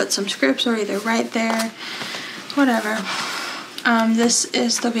forgot to put some scripts or either right there. Whatever. This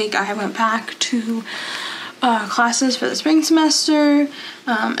is the week I went back to classes for the spring semester.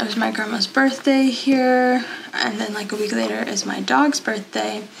 It was my grandma's birthday here, and then like a week later is my dog's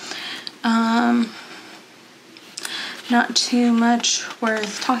birthday. Not too much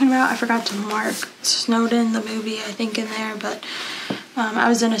worth talking about. I forgot to mark Snowden, the movie, I think, in there, but I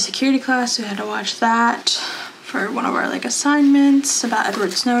was in a security class, so we had to watch that for one of our like assignments about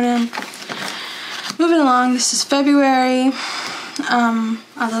Edward Snowden. Moving along, this is February.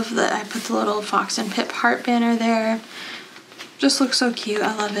 I love that I put the little Fox and Pip heart banner there. Just looks so cute.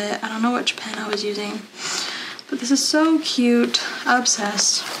 I love it. I don't know which pen I was using, but this is so cute.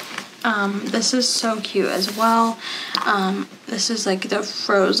 Obsessed. This is so cute as well. This is like the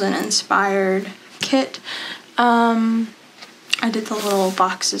Frozen inspired kit. I did the little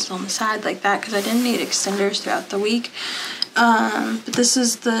boxes on the side like that because I didn't need extenders throughout the week. But this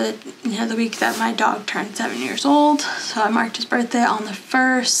is the week that my dog turned 7 years old, so I marked his birthday on the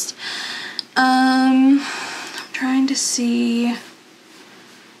 1st. I'm trying to see,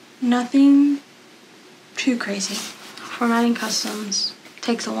 nothing too crazy. Formatting customs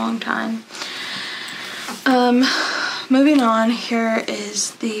takes a long time. Moving on, here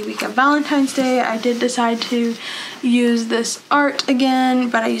is the week of Valentine's Day. I did decide to use this art again,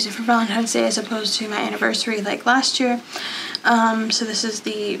 but I used it for Valentine's Day as opposed to my anniversary like last year. So this is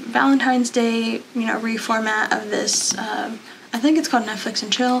the Valentine's Day, reformat of this. I think it's called Netflix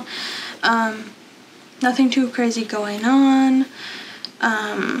and Chill. Nothing too crazy going on.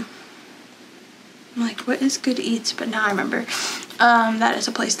 I'm like, what is Good Eats? But now I remember. That is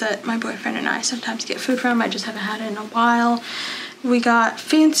a place that my boyfriend and I sometimes get food from. I just haven't had it in a while. We got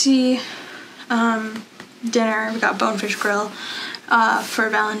fancy dinner. We got Bonefish Grill for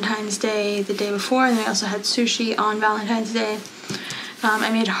Valentine's Day the day before, and we also had sushi on Valentine's Day. I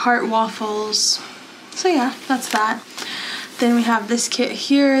made heart waffles. So yeah, that's that. Then we have this kit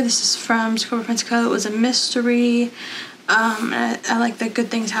here. This is from School Prince Co. It was a mystery. I like the Good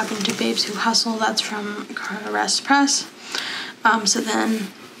Things Happen to Babes Who Hustle. That's from Rest Press. So then,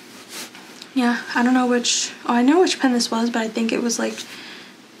 yeah, I don't know which, I know which pen this was, but I think it was like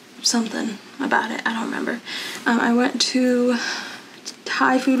something about it. I don't remember. I went to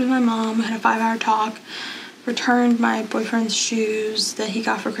Thai food with my mom. We had a 5-hour talk. Returned my boyfriend's shoes that he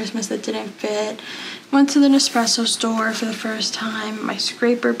got for Christmas that didn't fit. Went to the Nespresso store for the first time. My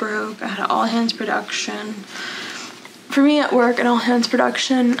scraper broke. I had an all-hands production. For me at work, an all-hands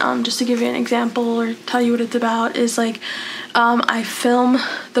production, just to give you an example or tell you what it's about, is like I film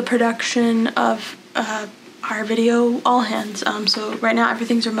the production of our video all-hands. So right now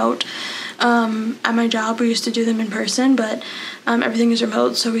everything's remote. At my job we used to do them in person, but everything is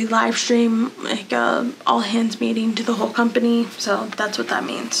remote, so we live stream like a all-hands meeting to the whole company. So that's what that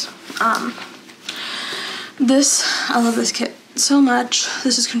means. I love this kit so much.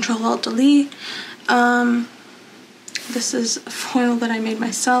 This is Control-Alt-Delete. This is a foil that I made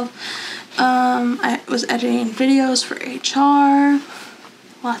myself. I was editing videos for HR.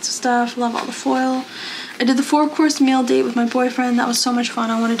 Lots of stuff. Love all the foil. I did the 4-course meal date with my boyfriend. That was so much fun.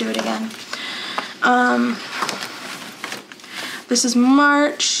 I want to do it again. This is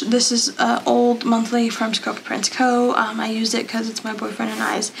March. This is old monthly from Scope Prince Co. I used it because it's my boyfriend and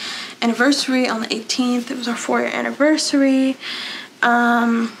I's anniversary on the 18th. It was our 4-year anniversary.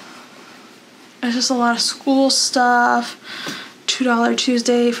 It's just a lot of school stuff. $2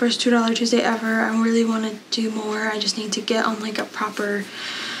 Tuesday, first $2 Tuesday ever. I really want to do more. I just need to get on like a proper,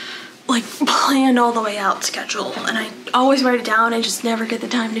 like planned all the way out schedule. And I always write it down. I just never get the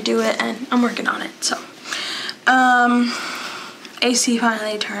time to do it, and I'm working on it. So, AC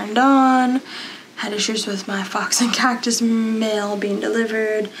finally turned on. Had issues with my Fox and Cactus mail being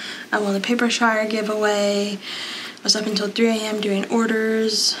delivered. I won the paper shire giveaway. I was up until 3 a.m. doing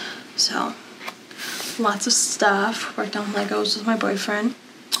orders. So lots of stuff. Worked on Legos with my boyfriend.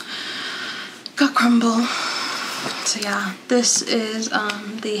 Got Crumble. So yeah, this is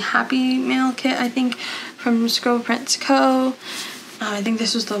the Happy Mail kit, I think, from Scroll Prince Co. I think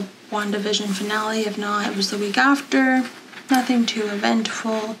this was the WandaVision finale. If not, it was the week after. Nothing too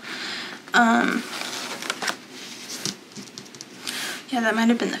eventful. Yeah, that might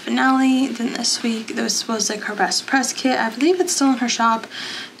have been the finale. Then this week, this was like her Rest Press kit. I believe it's still in her shop.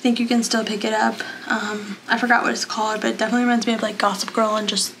 I think you can still pick it up. I forgot what it's called, but it definitely reminds me of like Gossip Girl in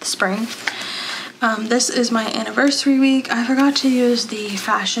just the spring. This is my anniversary week. I forgot to use the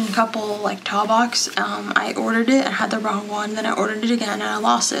Fashion Couple like towel box. I ordered it and had the wrong one. Then I ordered it again and I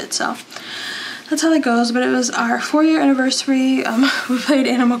lost it. So that's how that goes. But it was our 4-year anniversary. We played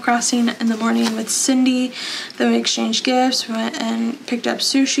Animal Crossing in the morning with Cindy. Then we exchanged gifts. We went and picked up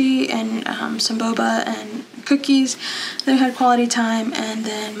sushi and some boba and cookies, then we had quality time, and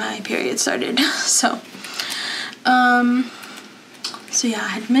then my period started. So yeah, I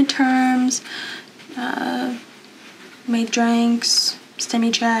had midterms, made drinks,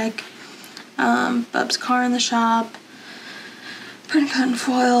 STEMI check, Bub's car in the shop, print cotton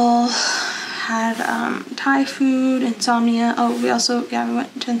foil, had Thai food, insomnia. Oh, we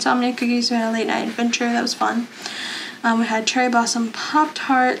went to Insomnia Cookies. We had a late night adventure. That was fun. We had cherry blossom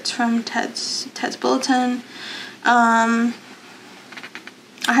Pop-Tarts from Ted's Bulletin. I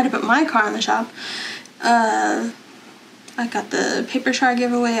had to put my car in the shop. I got the paper char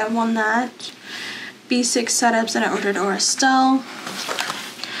giveaway. I won that. B6 setups, and I ordered Estelle.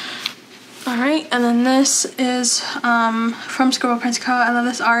 Alright, and then this is from Scribble Prince Co. I love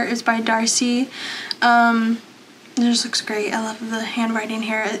this art. It's by Darcy. It just looks great. I love the handwriting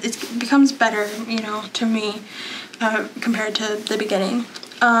here. It becomes better, you know, to me, compared to the beginning.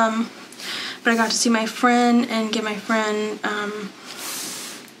 But I got to see my friend and give my friend, I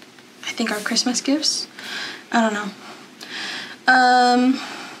think, our Christmas gifts. I don't know.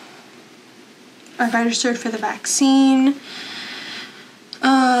 I registered for the vaccine.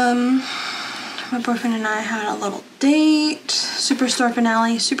 My boyfriend and I had a little date. Superstore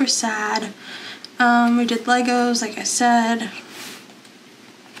finale, super sad. We did Legos, like I said.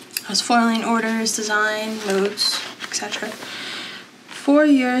 I was foiling orders, design, modes, etc. 4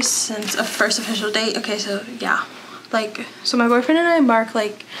 years since a first official date. Okay, so yeah. So my boyfriend and I mark,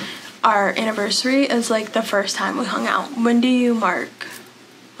 our anniversary as, the first time we hung out. When do you mark,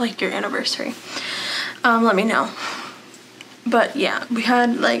 your anniversary? Let me know. But yeah, we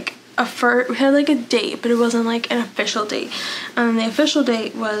had, a date, but it wasn't, an official date. And the official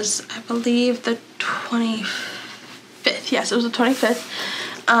date was, I believe, the 25th. Yes, it was the 25th.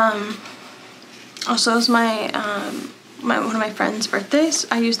 Also, it was one of my friend's birthdays.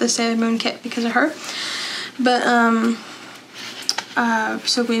 I used the Sailor Moon kit because of her. But,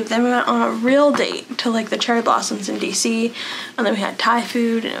 so then we went on a real date to, the Cherry Blossoms in DC, and then we had Thai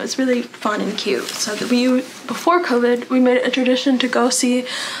food, and it was really fun and cute. So before COVID, we made it a tradition to go see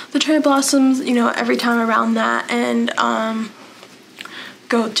the Cherry Blossoms, every time around that, and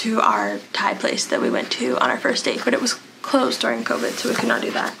go to our Thai place that we went to on our first date, but it was closed during COVID, so we could not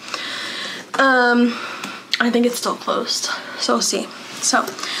do that. I think it's still closed, so we'll see. So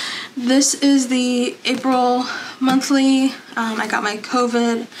this is the April monthly. I got my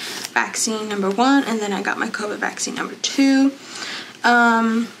COVID vaccine #1, and then I got my COVID vaccine #2.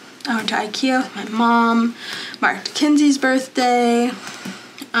 I went to IKEA with my mom, marked Kinsey's birthday.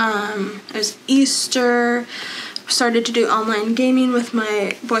 It was Easter. Started to do online gaming with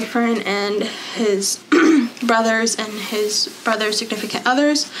my boyfriend and his brothers and his brother's significant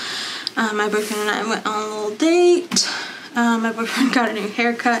others. My boyfriend and I went on a little date. My boyfriend got a new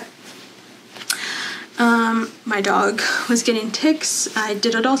haircut. My dog was getting ticks. I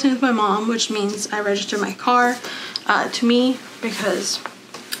did adulting with my mom, which means I registered my car to me because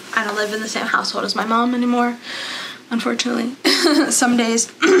I don't live in the same household as my mom anymore, unfortunately. Some days.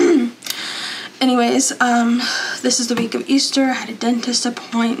 Anyways, this is the week of Easter. I had a dentist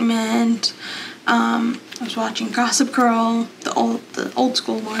appointment. I was watching Gossip Girl, the old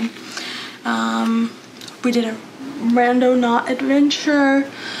school one. We did a rando knot adventure.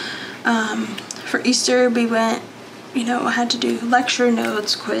 For Easter, we went, I had to do lecture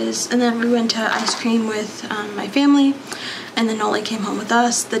notes, quiz, and then we went to ice cream with my family, and then Noli came home with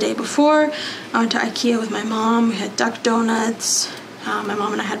us the day before. I went to IKEA with my mom. We had duck donuts. My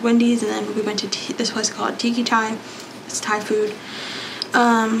mom and I had Wendy's, and then we went to this place called Tiki Thai. It's Thai food.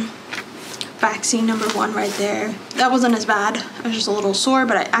 Vaccine #1 right there. That wasn't as bad. I was just a little sore,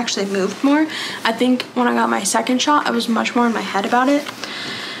 but I actually moved more. I think when I got my second shot, I was much more in my head about it.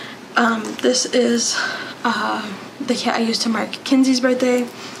 This is the kit I used to mark Kinsey's birthday.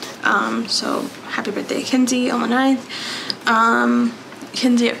 So happy birthday, Kinsey, on the 9th.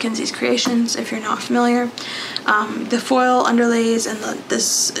 Kinsey of Kinsey's Creations, if you're not familiar. The foil underlays and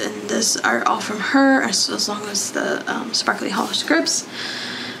this are all from her, as long as the sparkly hollow scripts.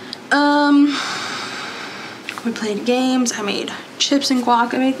 We played games. I made chips and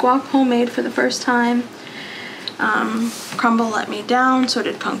guac. I made guac homemade for the first time. Crumble let me down, so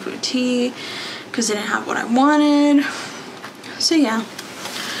did Kung Fu Tea, because they didn't have what I wanted. So yeah,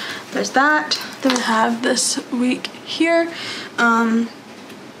 there's that. Then we have this week here. I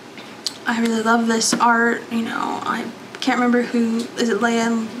really love this art. I can't remember who, is it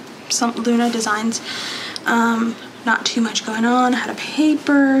Leia, Luna Designs. Not too much going on. I had a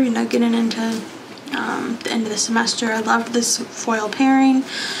paper, getting into the end of the semester. I loved this foil pairing.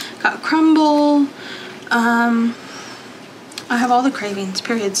 Got Crumble. I have all the cravings,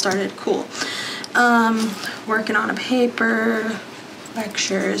 period started, cool. Working on a paper,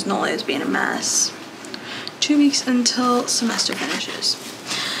 lectures, Noli is being a mess. 2 weeks until semester finishes.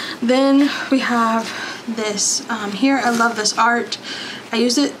 Then we have this here. I love this art. I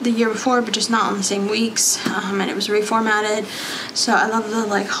used it the year before, but just not on the same weeks, and it was reformatted. So I love the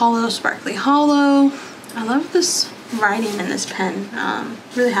like hollow, sparkly hollow. I love this writing in this pen.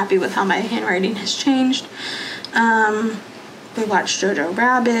 Really happy with how my handwriting has changed. We watched Jojo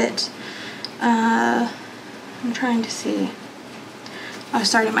Rabbit. I'm trying to see. I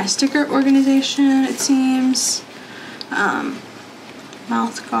started my sticker organization, it seems.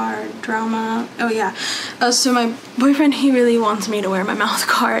 Mouth guard, drama. Oh yeah. So my boyfriend, he really wants me to wear my mouth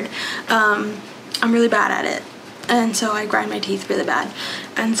guard. I'm really bad at it. And so I grind my teeth really bad.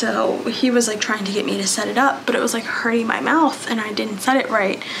 And so he was like trying to get me to set it up, but it was like hurting my mouth and I didn't set it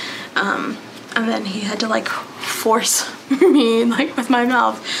right. And then he had to like force me like with my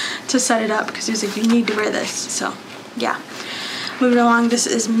mouth to set it up because he was like, you need to wear this. So yeah. Moving along, this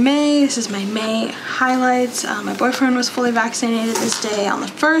is May. This is my May highlights. My boyfriend was fully vaccinated this day on the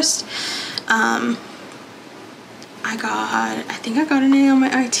 1st. I think I got an A on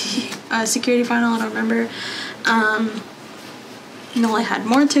my IT security final, I don't remember. Noli had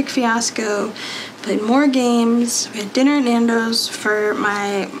more tick fiasco, played more games. We had dinner at Nando's for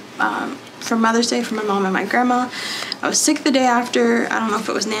my for Mother's Day for my mom and my grandma. I was sick the day after. I don't know if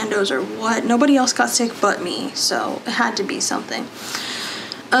it was Nando's or what. Nobody else got sick but me, so it had to be something.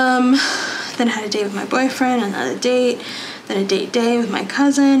 Then I had a date with my boyfriend, another date, then a date day with my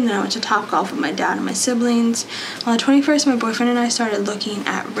cousin, then I went to Topgolf with my dad and my siblings. On the 21st, my boyfriend and I started looking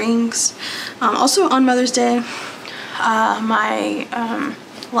at rings. Also on Mother's Day, my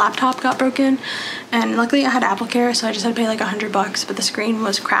laptop got broken, and luckily I had AppleCare, so I just had to pay like $100, but the screen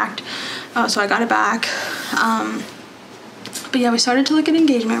was cracked, so I got it back. But yeah, we started to look at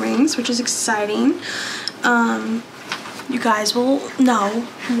engagement rings, which is exciting. You guys will know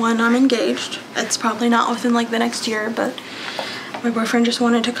when I'm engaged. It's probably not within like the next year, but my boyfriend just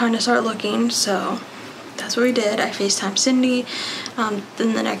wanted to kind of start looking, so that's what we did. I FaceTimed Cindy.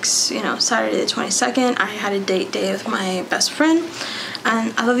 Then the next, Saturday the 22nd, I had a date day with my best friend.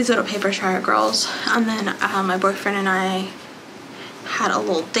 And I love these little paper shire girls. And then my boyfriend and I had a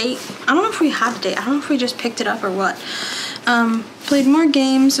little date. I don't know if we had a date. I don't know if we just picked it up or what. Played more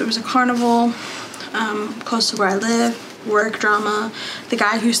games. It was a carnival close to where I live. Work drama. The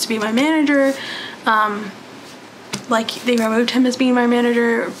guy who used to be my manager, like they removed him as being my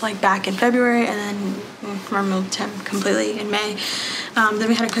manager like back in February, and then removed him completely in May. Then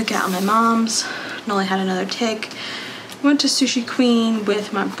we had a cookout at my mom's. Noli had another tick. Went to Sushi Queen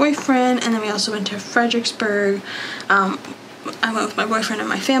with my boyfriend, and then we also went to Fredericksburg. I went with my boyfriend and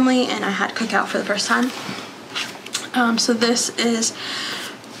my family, and I had cookout for the first time. So this is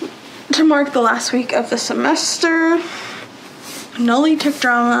to mark the last week of the semester. Noli took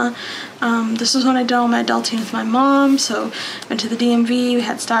drama. This is when I did all my adulting with my mom. So went to the DMV, we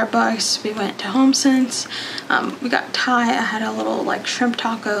had Starbucks, we went to HomeSense, we got Thai. I had a little like shrimp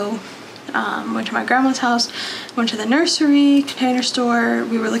taco. Went to my grandma's house, went to the nursery, Container Store.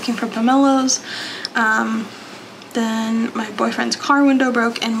 We were looking for pomelos. Then my boyfriend's car window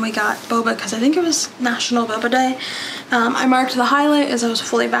broke and we got boba because I think it was National Boba Day. I marked the highlight as I was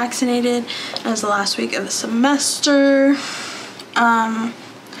fully vaccinated. It was the last week of the semester.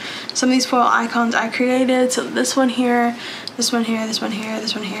 Some of these foil icons I created. So this one here, this one here, this one here,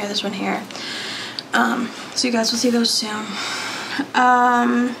 this one here, this one here. So you guys will see those soon.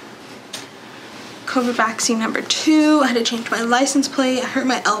 COVID vaccine number 2. I had to change my license plate. I hurt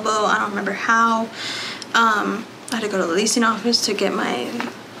my elbow. I don't remember how. I had to go to the leasing office to get my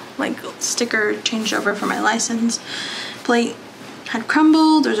sticker changed over for my license plate. Had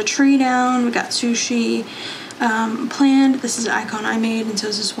crumbled. There's a tree down. We got sushi planned. This is an icon I made, and so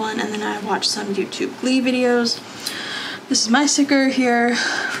is this one. And then I watched some YouTube Glee videos. This is my sticker here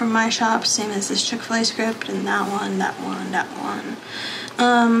from my shop, same as this Chick-fil-A script, and that one, that one, that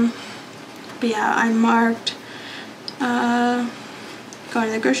one. But yeah, I marked going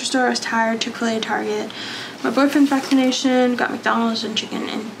to the grocery store. I was tired. Chick-fil-A, Target. My boyfriend's vaccination. Got McDonald's and chicken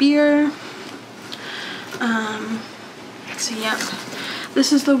and beer. So yeah,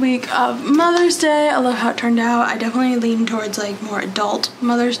 this is the week of Mother's Day. I love how it turned out. I definitely lean towards like more adult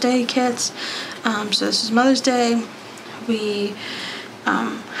Mother's Day kits. So this is Mother's Day. We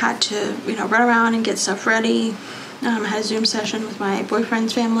had to run around and get stuff ready. I had a Zoom session with my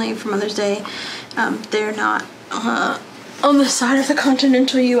boyfriend's family for Mother's Day. They're not on the side of the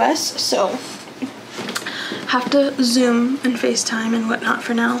continental US, so have to Zoom and FaceTime and whatnot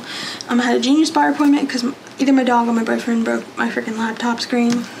for now. I had a Genius Bar appointment because either my dog or my boyfriend broke my freaking laptop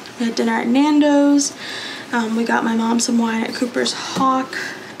screen. We had dinner at Nando's. We got my mom some wine at Cooper's Hawk,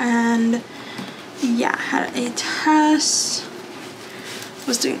 and yeah, had a test.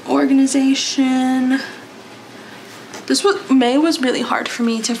 Was doing organization. May was really hard for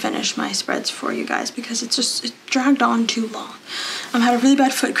me to finish my spreads for you guys because it dragged on too long. I had a really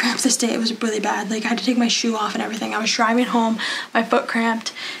bad foot cramp this day. It was really bad. Like, I had to take my shoe off and everything. I was driving home, my foot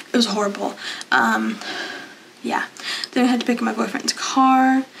cramped. It was horrible. Yeah. Then I had to pick up my boyfriend's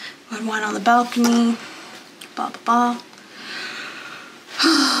car. We had wine on the balcony. Blah, blah, blah.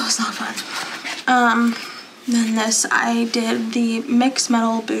 It was not fun. Then this, I did the mixed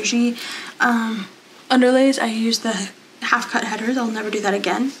metal bougie underlays. I used the half cut headers. I'll never do that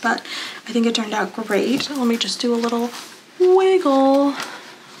again, but I think it turned out great. Let me just do a little wiggle.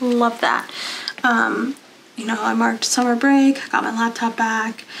 Love that. You know, I marked summer break, got my laptop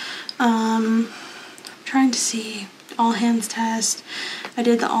back. I'm trying to see all hands test. I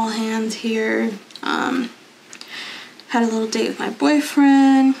did the all hands here. Had a little date with my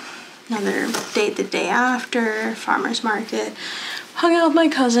boyfriend. Another date the day after, farmer's market. Hung out with my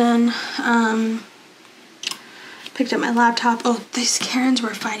cousin. Picked up my laptop. Oh, these Karens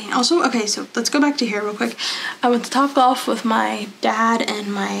were fighting. Also, okay, so let's go back to here real quick. I went to Topgolf with my dad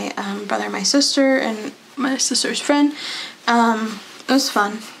and my brother and my sister and my sister's friend. It was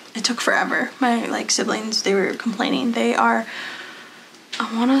fun. It took forever. My siblings, they were complaining. They are,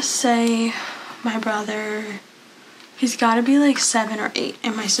 I want to say, my brother, he's got to be like 7 or 8,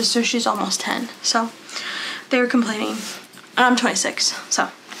 and my sister, she's almost 10. So they were complaining. I'm 26, so.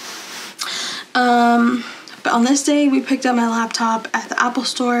 But on this day, we picked up my laptop at the Apple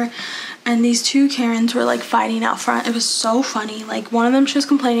store, and these two Karens were like fighting out front. It was so funny. Like, one of them, she was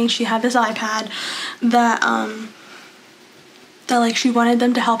complaining she had this iPad that like she wanted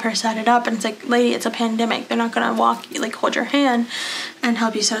them to help her set it up, and it's like, lady, it's a pandemic. They're not gonna hold your hand and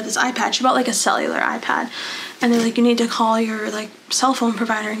help you set up this iPad. She bought like a cellular iPad, and they're like, you need to call your cell phone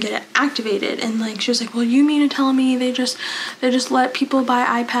provider and get it activated. And like, she was like, well, you mean to tell me they just let people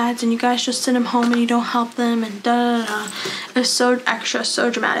buy iPads and you guys just send them home and you don't help them, and da da da. It was so extra, so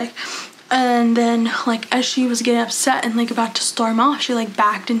dramatic. And then, like, as she was getting upset and about to storm off, she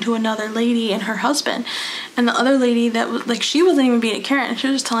backed into another lady and her husband. And the other lady that was she wasn't even being a Karen. She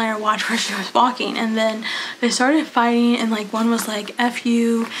was just telling her to watch where she was walking. And then they started fighting, and one was like, F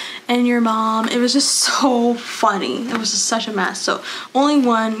you and your mom. It was just so funny. It was just such a mess. So only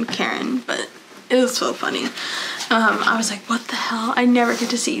one Karen, but it was so funny. I was like, what the hell? I never get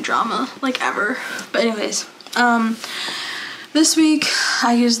to see drama ever. But anyways, this week,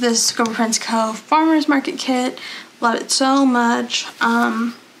 I used this Girlfriends Co. Farmer's Market kit. Love it so much.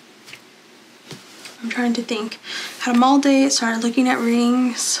 I'm trying to think. Had a mall date, started looking at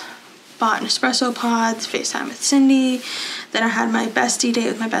rings, bought espresso pods, FaceTime with Cindy. Then I had my bestie date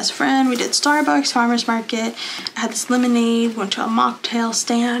with my best friend. We did Starbucks, Farmer's Market. I had this lemonade, went to a mocktail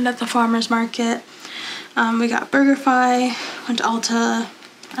stand at the Farmer's Market. We got BurgerFi, went to Ulta,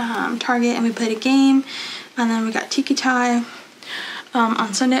 Target, and we played a game. And then we got Tiki Thai.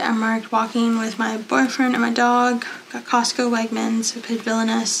 On Sunday, I marked walking with my boyfriend and my dog. Got Costco, Wegmans, we played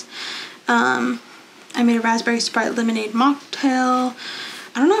Villainous. I made a raspberry Sprite lemonade mocktail.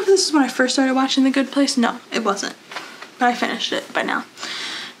 I don't know if this is when I first started watching The Good Place. No, it wasn't. But I finished it by now.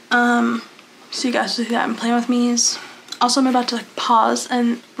 So you guys will see that I'm playing with me's. Also, I'm about to pause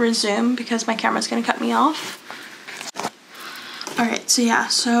and resume because my camera's gonna cut me off. Alright, so yeah,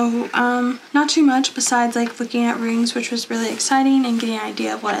 so not too much besides looking at rings, which was really exciting, and getting an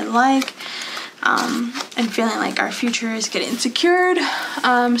idea of what I like, and feeling like our future is getting secured.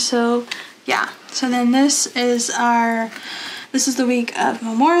 So yeah, so then this is the week of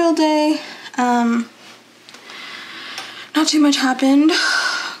Memorial Day. Not too much happened,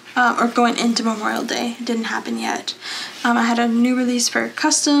 or going into Memorial Day. It didn't happen yet. I had a new release for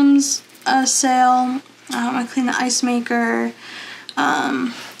customs sale. I cleaned the ice maker.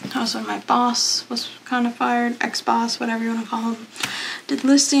 That was when my boss was kind of fired, ex-boss, whatever you want to call him. Did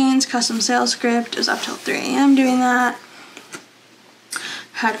listings, custom sales script. It was up till 3 a.m. doing that.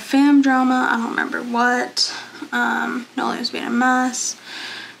 Had a fam drama, I don't remember what. Nolly was being a mess.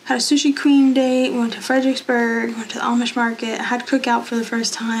 Had a sushi queen date. We went to Fredericksburg, went to the Amish market. I had cookout for the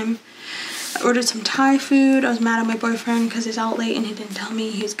first time. I ordered some Thai food. I was mad at my boyfriend because he's out late and he didn't tell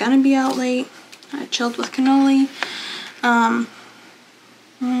me he was gonna be out late. I chilled with cannoli.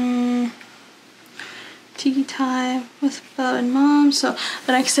 Tiki Thai with Bo and Mom. So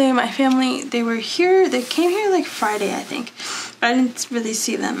the next day, my family, they were here. They came here Friday, I think, but I didn't really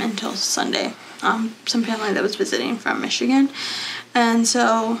see them until Sunday. Some family that was visiting from Michigan, and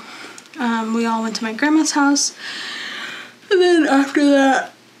so we all went to my grandma's house. And then after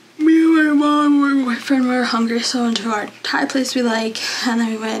that, my mom and my boyfriend were hungry, so went to our Thai place we like, and then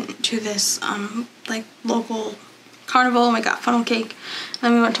we went to this like local carnival and we got funnel cake. And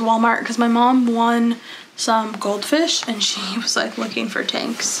then we went to Walmart because my mom won some goldfish and she was like looking for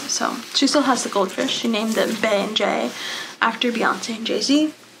tanks, so she still has the goldfish. She named them Bay and Jay after Beyonce and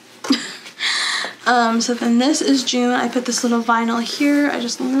Jay-Z. So then this is June. I put this little vinyl here. I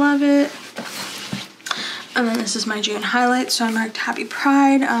just love it. And then this is my June highlights. So I marked Happy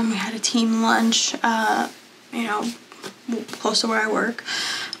Pride. We had a team lunch, you know, close to where I work.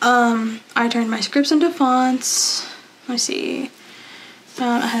 I turned my scripts into fonts. Let me see.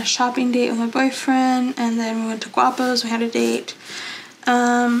 I had a shopping date with my boyfriend, and then we went to Guapo's. We had a date.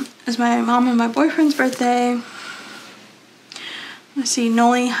 It was my mom and my boyfriend's birthday. Let's see,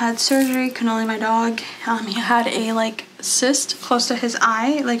 Noli had surgery. Cannoli, my dog, he had a like cyst close to his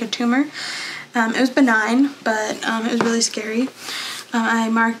eye, like a tumor. It was benign, but it was really scary. I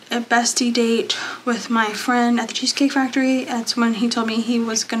marked a bestie date with my friend at the Cheesecake Factory. That's when he told me he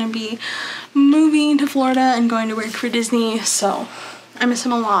was gonna be moving to Florida and going to work for Disney, so I miss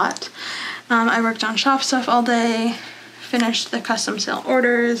him a lot. I worked on shop stuff all day, finished the custom sale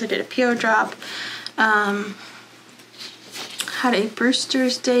orders, I did a PO drop, had a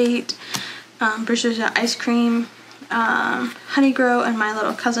Brewster's date. Brewster's got ice cream. Honey Grow and my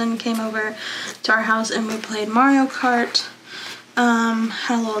little cousin came over to our house and we played Mario Kart.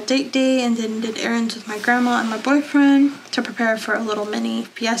 Had a little date day and then did errands with my grandma and my boyfriend to prepare for a little mini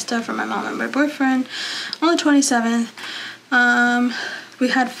fiesta for my mom and my boyfriend on the 27th. We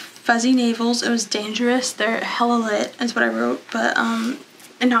had fuzzy navels. It was dangerous. They're hella lit is what I wrote, but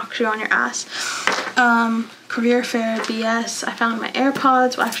it knocks you on your ass. Career fair BS. I found my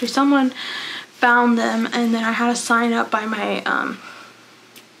AirPods. Well, actually someone found them, and then I had to sign up by my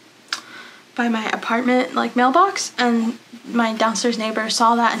apartment like mailbox, and my downstairs neighbor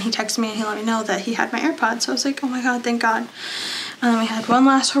saw that and he texted me and he let me know that he had my AirPods. So I was like, oh my god, thank god. And then we had one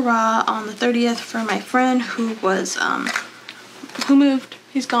last hurrah on the 30th for my friend who was who moved.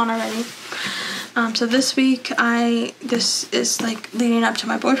 He's gone already. So this week this is like leading up to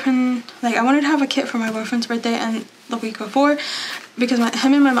my boyfriend. Like I wanted to have a kit for my boyfriend's birthday and the week before, because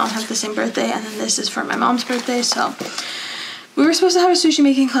him and my mom have the same birthday, and then this is for my mom's birthday. So we were supposed to have a sushi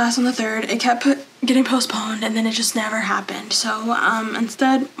making class on the 3rd. It kept getting postponed and then it just never happened. So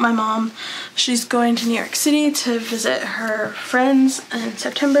instead my mom, she's going to New York City to visit her friends in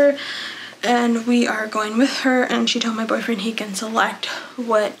September, and we are going with her, and she told my boyfriend he can select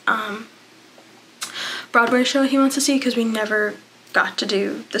what Broadway show he wants to see, because we never got to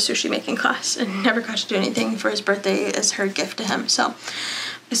do the sushi making class and never got to do anything for his birthday as her gift to him. So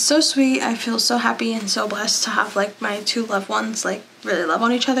it's so sweet. I feel so happy and so blessed to have like my two loved ones like really love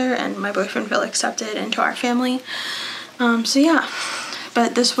on each other, and my boyfriend feel accepted into our family. So yeah,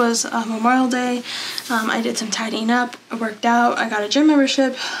 but this was Memorial Day. I did some tidying up, I worked out, I got a gym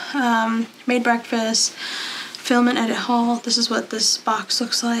membership, made breakfast, film and edit haul. This is what this box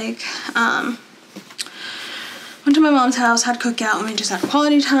looks like. Went to my mom's house, had cookout, and we just had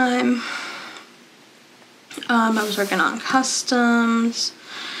quality time. I was working on customs,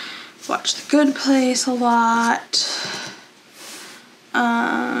 watched The Good Place a lot.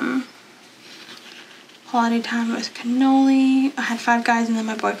 Quality time with Cannoli. I had 5 guys, and then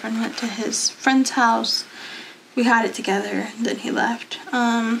my boyfriend went to his friend's house. We had it together, and then he left.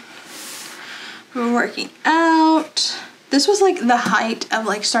 We were working out. This was like the height of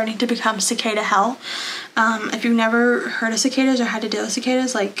like starting to become cicada hell. If you've never heard of cicadas or had to deal with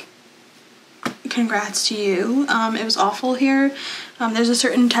cicadas, like congrats to you. It was awful here. There's a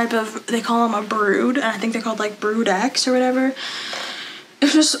certain type of, they call them a brood, and I think they're called like brood X or whatever.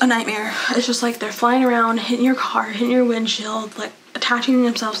 It's just a nightmare. It's just like they're flying around, hitting your car, hitting your windshield, like attaching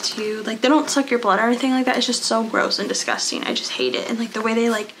themselves to you. Like they don't suck your blood or anything like that. It's just so gross and disgusting. I just hate it. And like the way they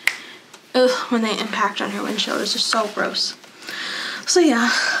like, when they impact on your windshield is just so gross. So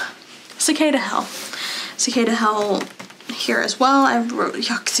yeah, cicada hell. Cicada hell here as well. I wrote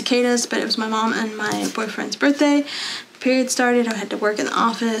yuck cicadas, but it was my mom and my boyfriend's birthday. Period started. I had to work in the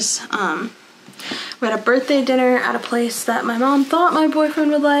office. We had a birthday dinner at a place that my mom thought my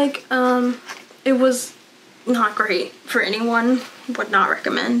boyfriend would like. It was not great for anyone. Would not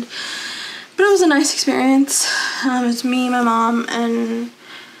recommend. But it was a nice experience. It was me, my mom, and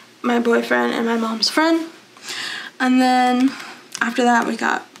my boyfriend and my mom's friend. And then after that we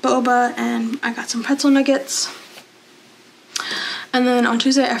got boba and I got some pretzel nuggets. And then on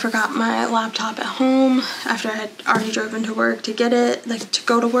Tuesday I forgot my laptop at home after I had already driven to work to get it, like to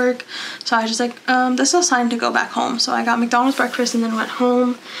go to work. So I was just like, this is a sign to go back home. So I got McDonald's breakfast and then went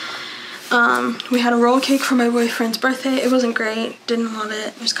home. We had a roll cake for my boyfriend's birthday. It wasn't great, didn't love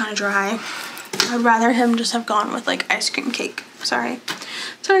it, it was kind of dry. I'd rather him just have gone with like ice cream cake. Sorry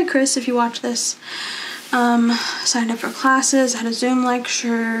Chris, if you watch this. Signed up for classes, had a Zoom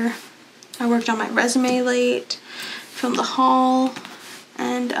lecture, I worked on my resume late, filmed the haul,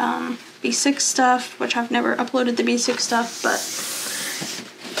 and B6 stuff, which I've never uploaded the B6 stuff, but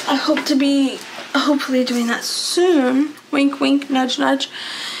I hope to be hopefully doing that soon. Wink wink, nudge nudge.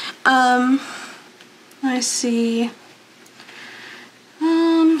 I see.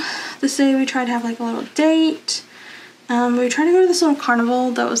 This day we tried to have like a little date. We tried to go to this little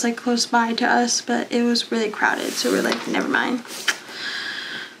carnival that was like close by to us, but it was really crowded, so we're like, never mind.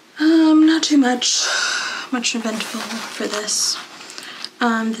 Not too much eventful for this.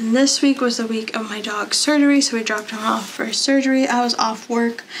 Then this week was the week of my dog's surgery, so we dropped him off for surgery. I was off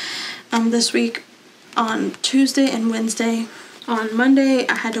work this week on Tuesday and Wednesday. On Monday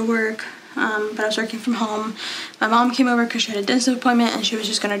I had to work, but I was working from home. My mom came over because she had a dentist appointment and she was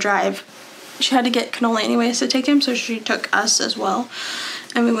just gonna drive. She had to get cannoli anyways to take him, so she took us as well,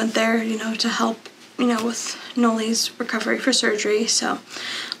 and we went there, you know, to help, you know, with Noli's recovery for surgery. So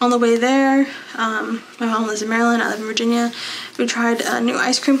on the way there, my mom lives in Maryland, I live in Virginia. We tried a new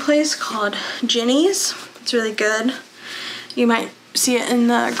ice cream place called Ginny's. It's really good. You might see it in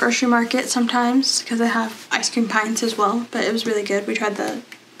the grocery market sometimes because they have ice cream pints as well, but it was really good. We tried the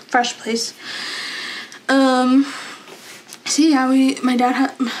fresh place. So yeah, my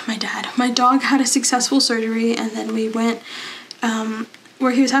dog had a successful surgery, and then we went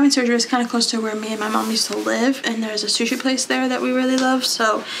where he was having surgery is kind of close to where me and my mom used to live, and there's a sushi place there that we really love,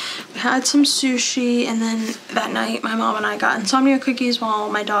 so we had some sushi, and then that night my mom and I got insomnia cookies while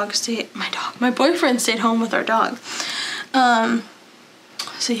my boyfriend stayed home with our dog.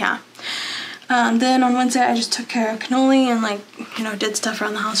 So yeah. Then on Wednesday I just took care of cannoli and like, you know, did stuff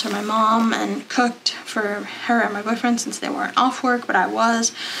around the house for my mom and cooked for her and my boyfriend since they weren't off work, but I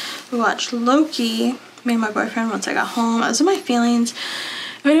was. We watched Loki, me and my boyfriend, once I got home. I was in my feelings.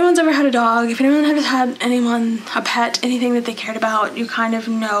 If anyone's ever had a dog, if anyone has had a pet, anything that they cared about, you kind of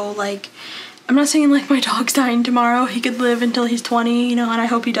know, like, I'm not saying like my dog's dying tomorrow. He could live until he's 20, you know, and I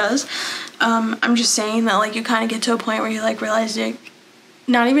hope he does. I'm just saying that like you kind of get to a point where you like realize you,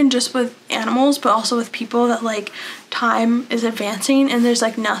 not even just with animals, but also with people, that like time is advancing and there's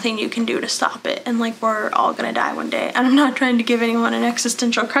like nothing you can do to stop it, and like we're all gonna die one day. And I'm not trying to give anyone an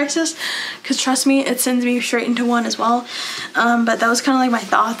existential crisis, because trust me, it sends me straight into one as well. But that was kind of like my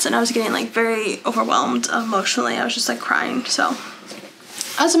thoughts, and I was getting like very overwhelmed emotionally. I was just like crying. So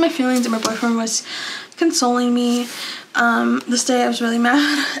I was in my feelings and my boyfriend was consoling me. This day I was really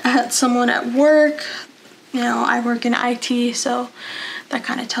mad at someone at work. You know, I work in IT, so that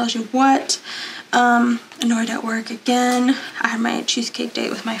kind of tells you what. Annoyed at work again. I had my cheesecake date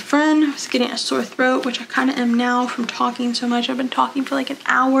with my friend. I was getting a sore throat, which I kind of am now from talking so much. I've been talking for like an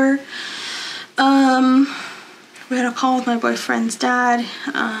hour. We had a call with my boyfriend's dad.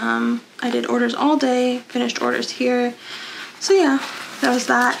 I did orders all day, finished orders here. So yeah, that was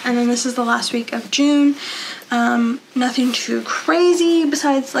that. And then this is the last week of June. Nothing too crazy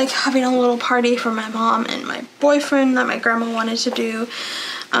besides like having a little party for my mom and my boyfriend that my grandma wanted to do.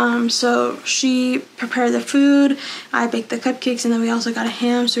 So she prepared the food, I baked the cupcakes, and then we also got a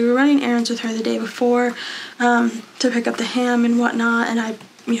ham. So we were running errands with her the day before to pick up the ham and whatnot, and I,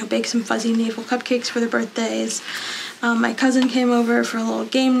 you know, baked some fuzzy navel cupcakes for the birthdays. My cousin came over for a little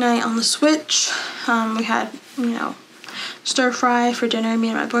game night on the Switch. We had, you know, stir fry for dinner, me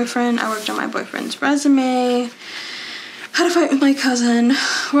and my boyfriend. I worked on my boyfriend's resume. Had a fight with my cousin.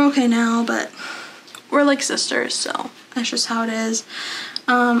 We're okay now, but we're like sisters, so that's just how it is.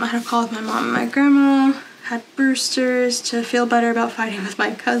 I had a call with my mom and my grandma. Had boosters to feel better about fighting with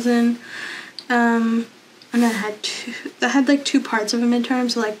my cousin. And then I had like two parts of a midterm,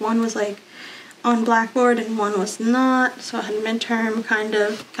 so like one was like on Blackboard and one was not. So I had a midterm, kind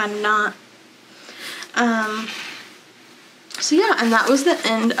of not. So yeah, and that was the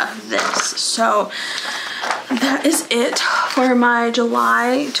end of this. So that is it for my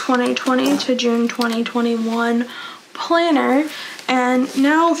July 2020 to June 2021 planner. And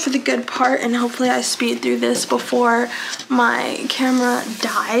now for the good part, and hopefully I speed through this before my camera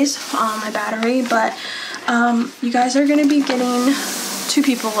dies on my battery, but you guys are going to be getting, two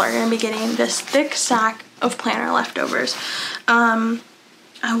people are going to be getting this thick sack of planner leftovers. I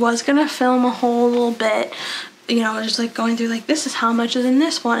was going to film a whole little bit, you know, just like going through like, this is how much is in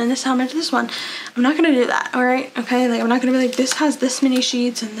this one and this is how much in this one. I'm not gonna do that, all right? Okay, like I'm not gonna be like, this has this many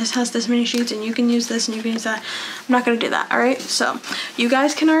sheets and this has this many sheets and you can use this and you can use that. I'm not gonna do that, all right? So you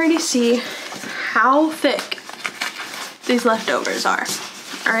guys can already see how thick these leftovers are,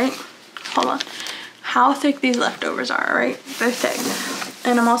 all right? hold on, how thick these leftovers are, right? They're thick.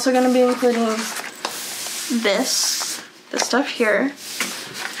 And I'm also going to be including this stuff here.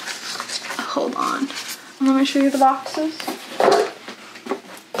 Hold on, let me show you the boxes.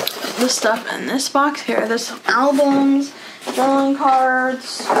 The stuff in this box here, there's some albums, journaling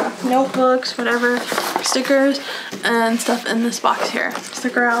cards, notebooks, whatever, stickers, and stuff in this box here.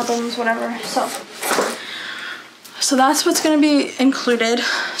 Sticker albums, whatever. So that's what's going to be included.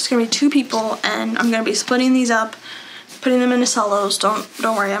 It's going to be 2 people, and I'm going to be splitting these up, putting them into cellos. Don't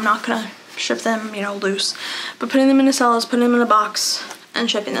worry, I'm not going to ship them, you know, loose, but putting them into cellos, putting them in a box,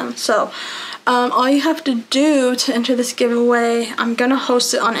 and shipping them. So all you have to do to enter this giveaway, I'm gonna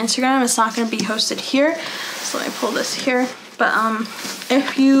host it on Instagram. It's not gonna be hosted here, so let me pull this here. But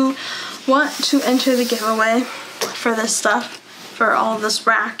if you want to enter the giveaway for this stuff, for all of this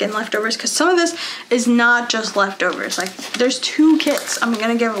RAK and leftovers, because some of this is not just leftovers. Like, there's 2 kits I'm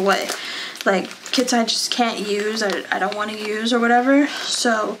gonna give away, like kits I just can't use, I don't want to use or whatever.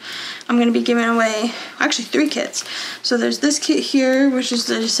 So I'm gonna be giving away actually 3 kits. So there's this kit here, which is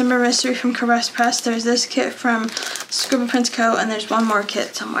the December Mystery from Caress Press. There's this kit from Scribble Prints Co. And there's one more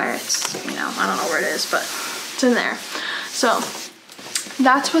kit somewhere. It's, you know, I don't know where it is, but it's in there. So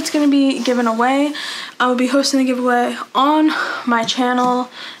that's what's gonna be given away. I will be hosting the giveaway on my channel.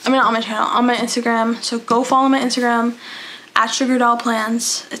 I mean, not on my channel, on my Instagram. So go follow my Instagram at Sugar Doll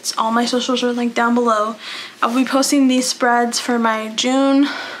Plans. It's all my socials are linked down below. I'll be posting these spreads for my June,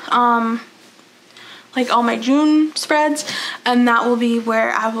 like all my June spreads, and that will be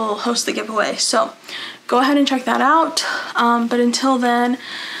where I will host the giveaway. So go ahead and check that out. But until then,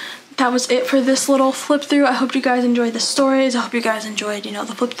 that was it for this little flip through. I hope you guys enjoyed the stories. I hope you guys enjoyed, you know,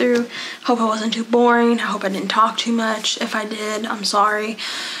 the flip through. Hope it wasn't too boring. I hope I didn't talk too much. If I did, I'm sorry.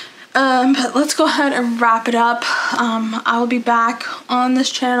 But let's go ahead and wrap it up. I will be back on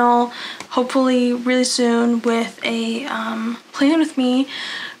this channel hopefully really soon with a plan with me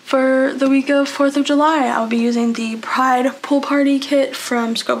for the week of 4th of July. I'll be using the Pride Pool Party kit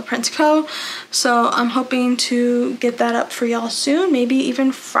from Scribble Prints Co. So I'm hoping to get that up for y'all soon, maybe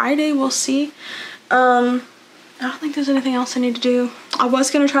even Friday, we'll see. I don't think there's anything else I need to do. I was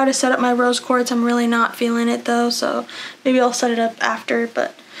gonna try to set up my rose quartz. I'm really not feeling it though, so maybe I'll set it up after,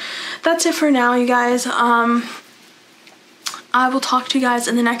 but that's it for now, you guys. I will talk to you guys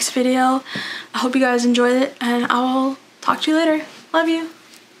in the next video. I hope you guys enjoyed it, and I will talk to you later. Love you.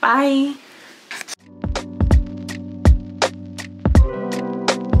 Bye.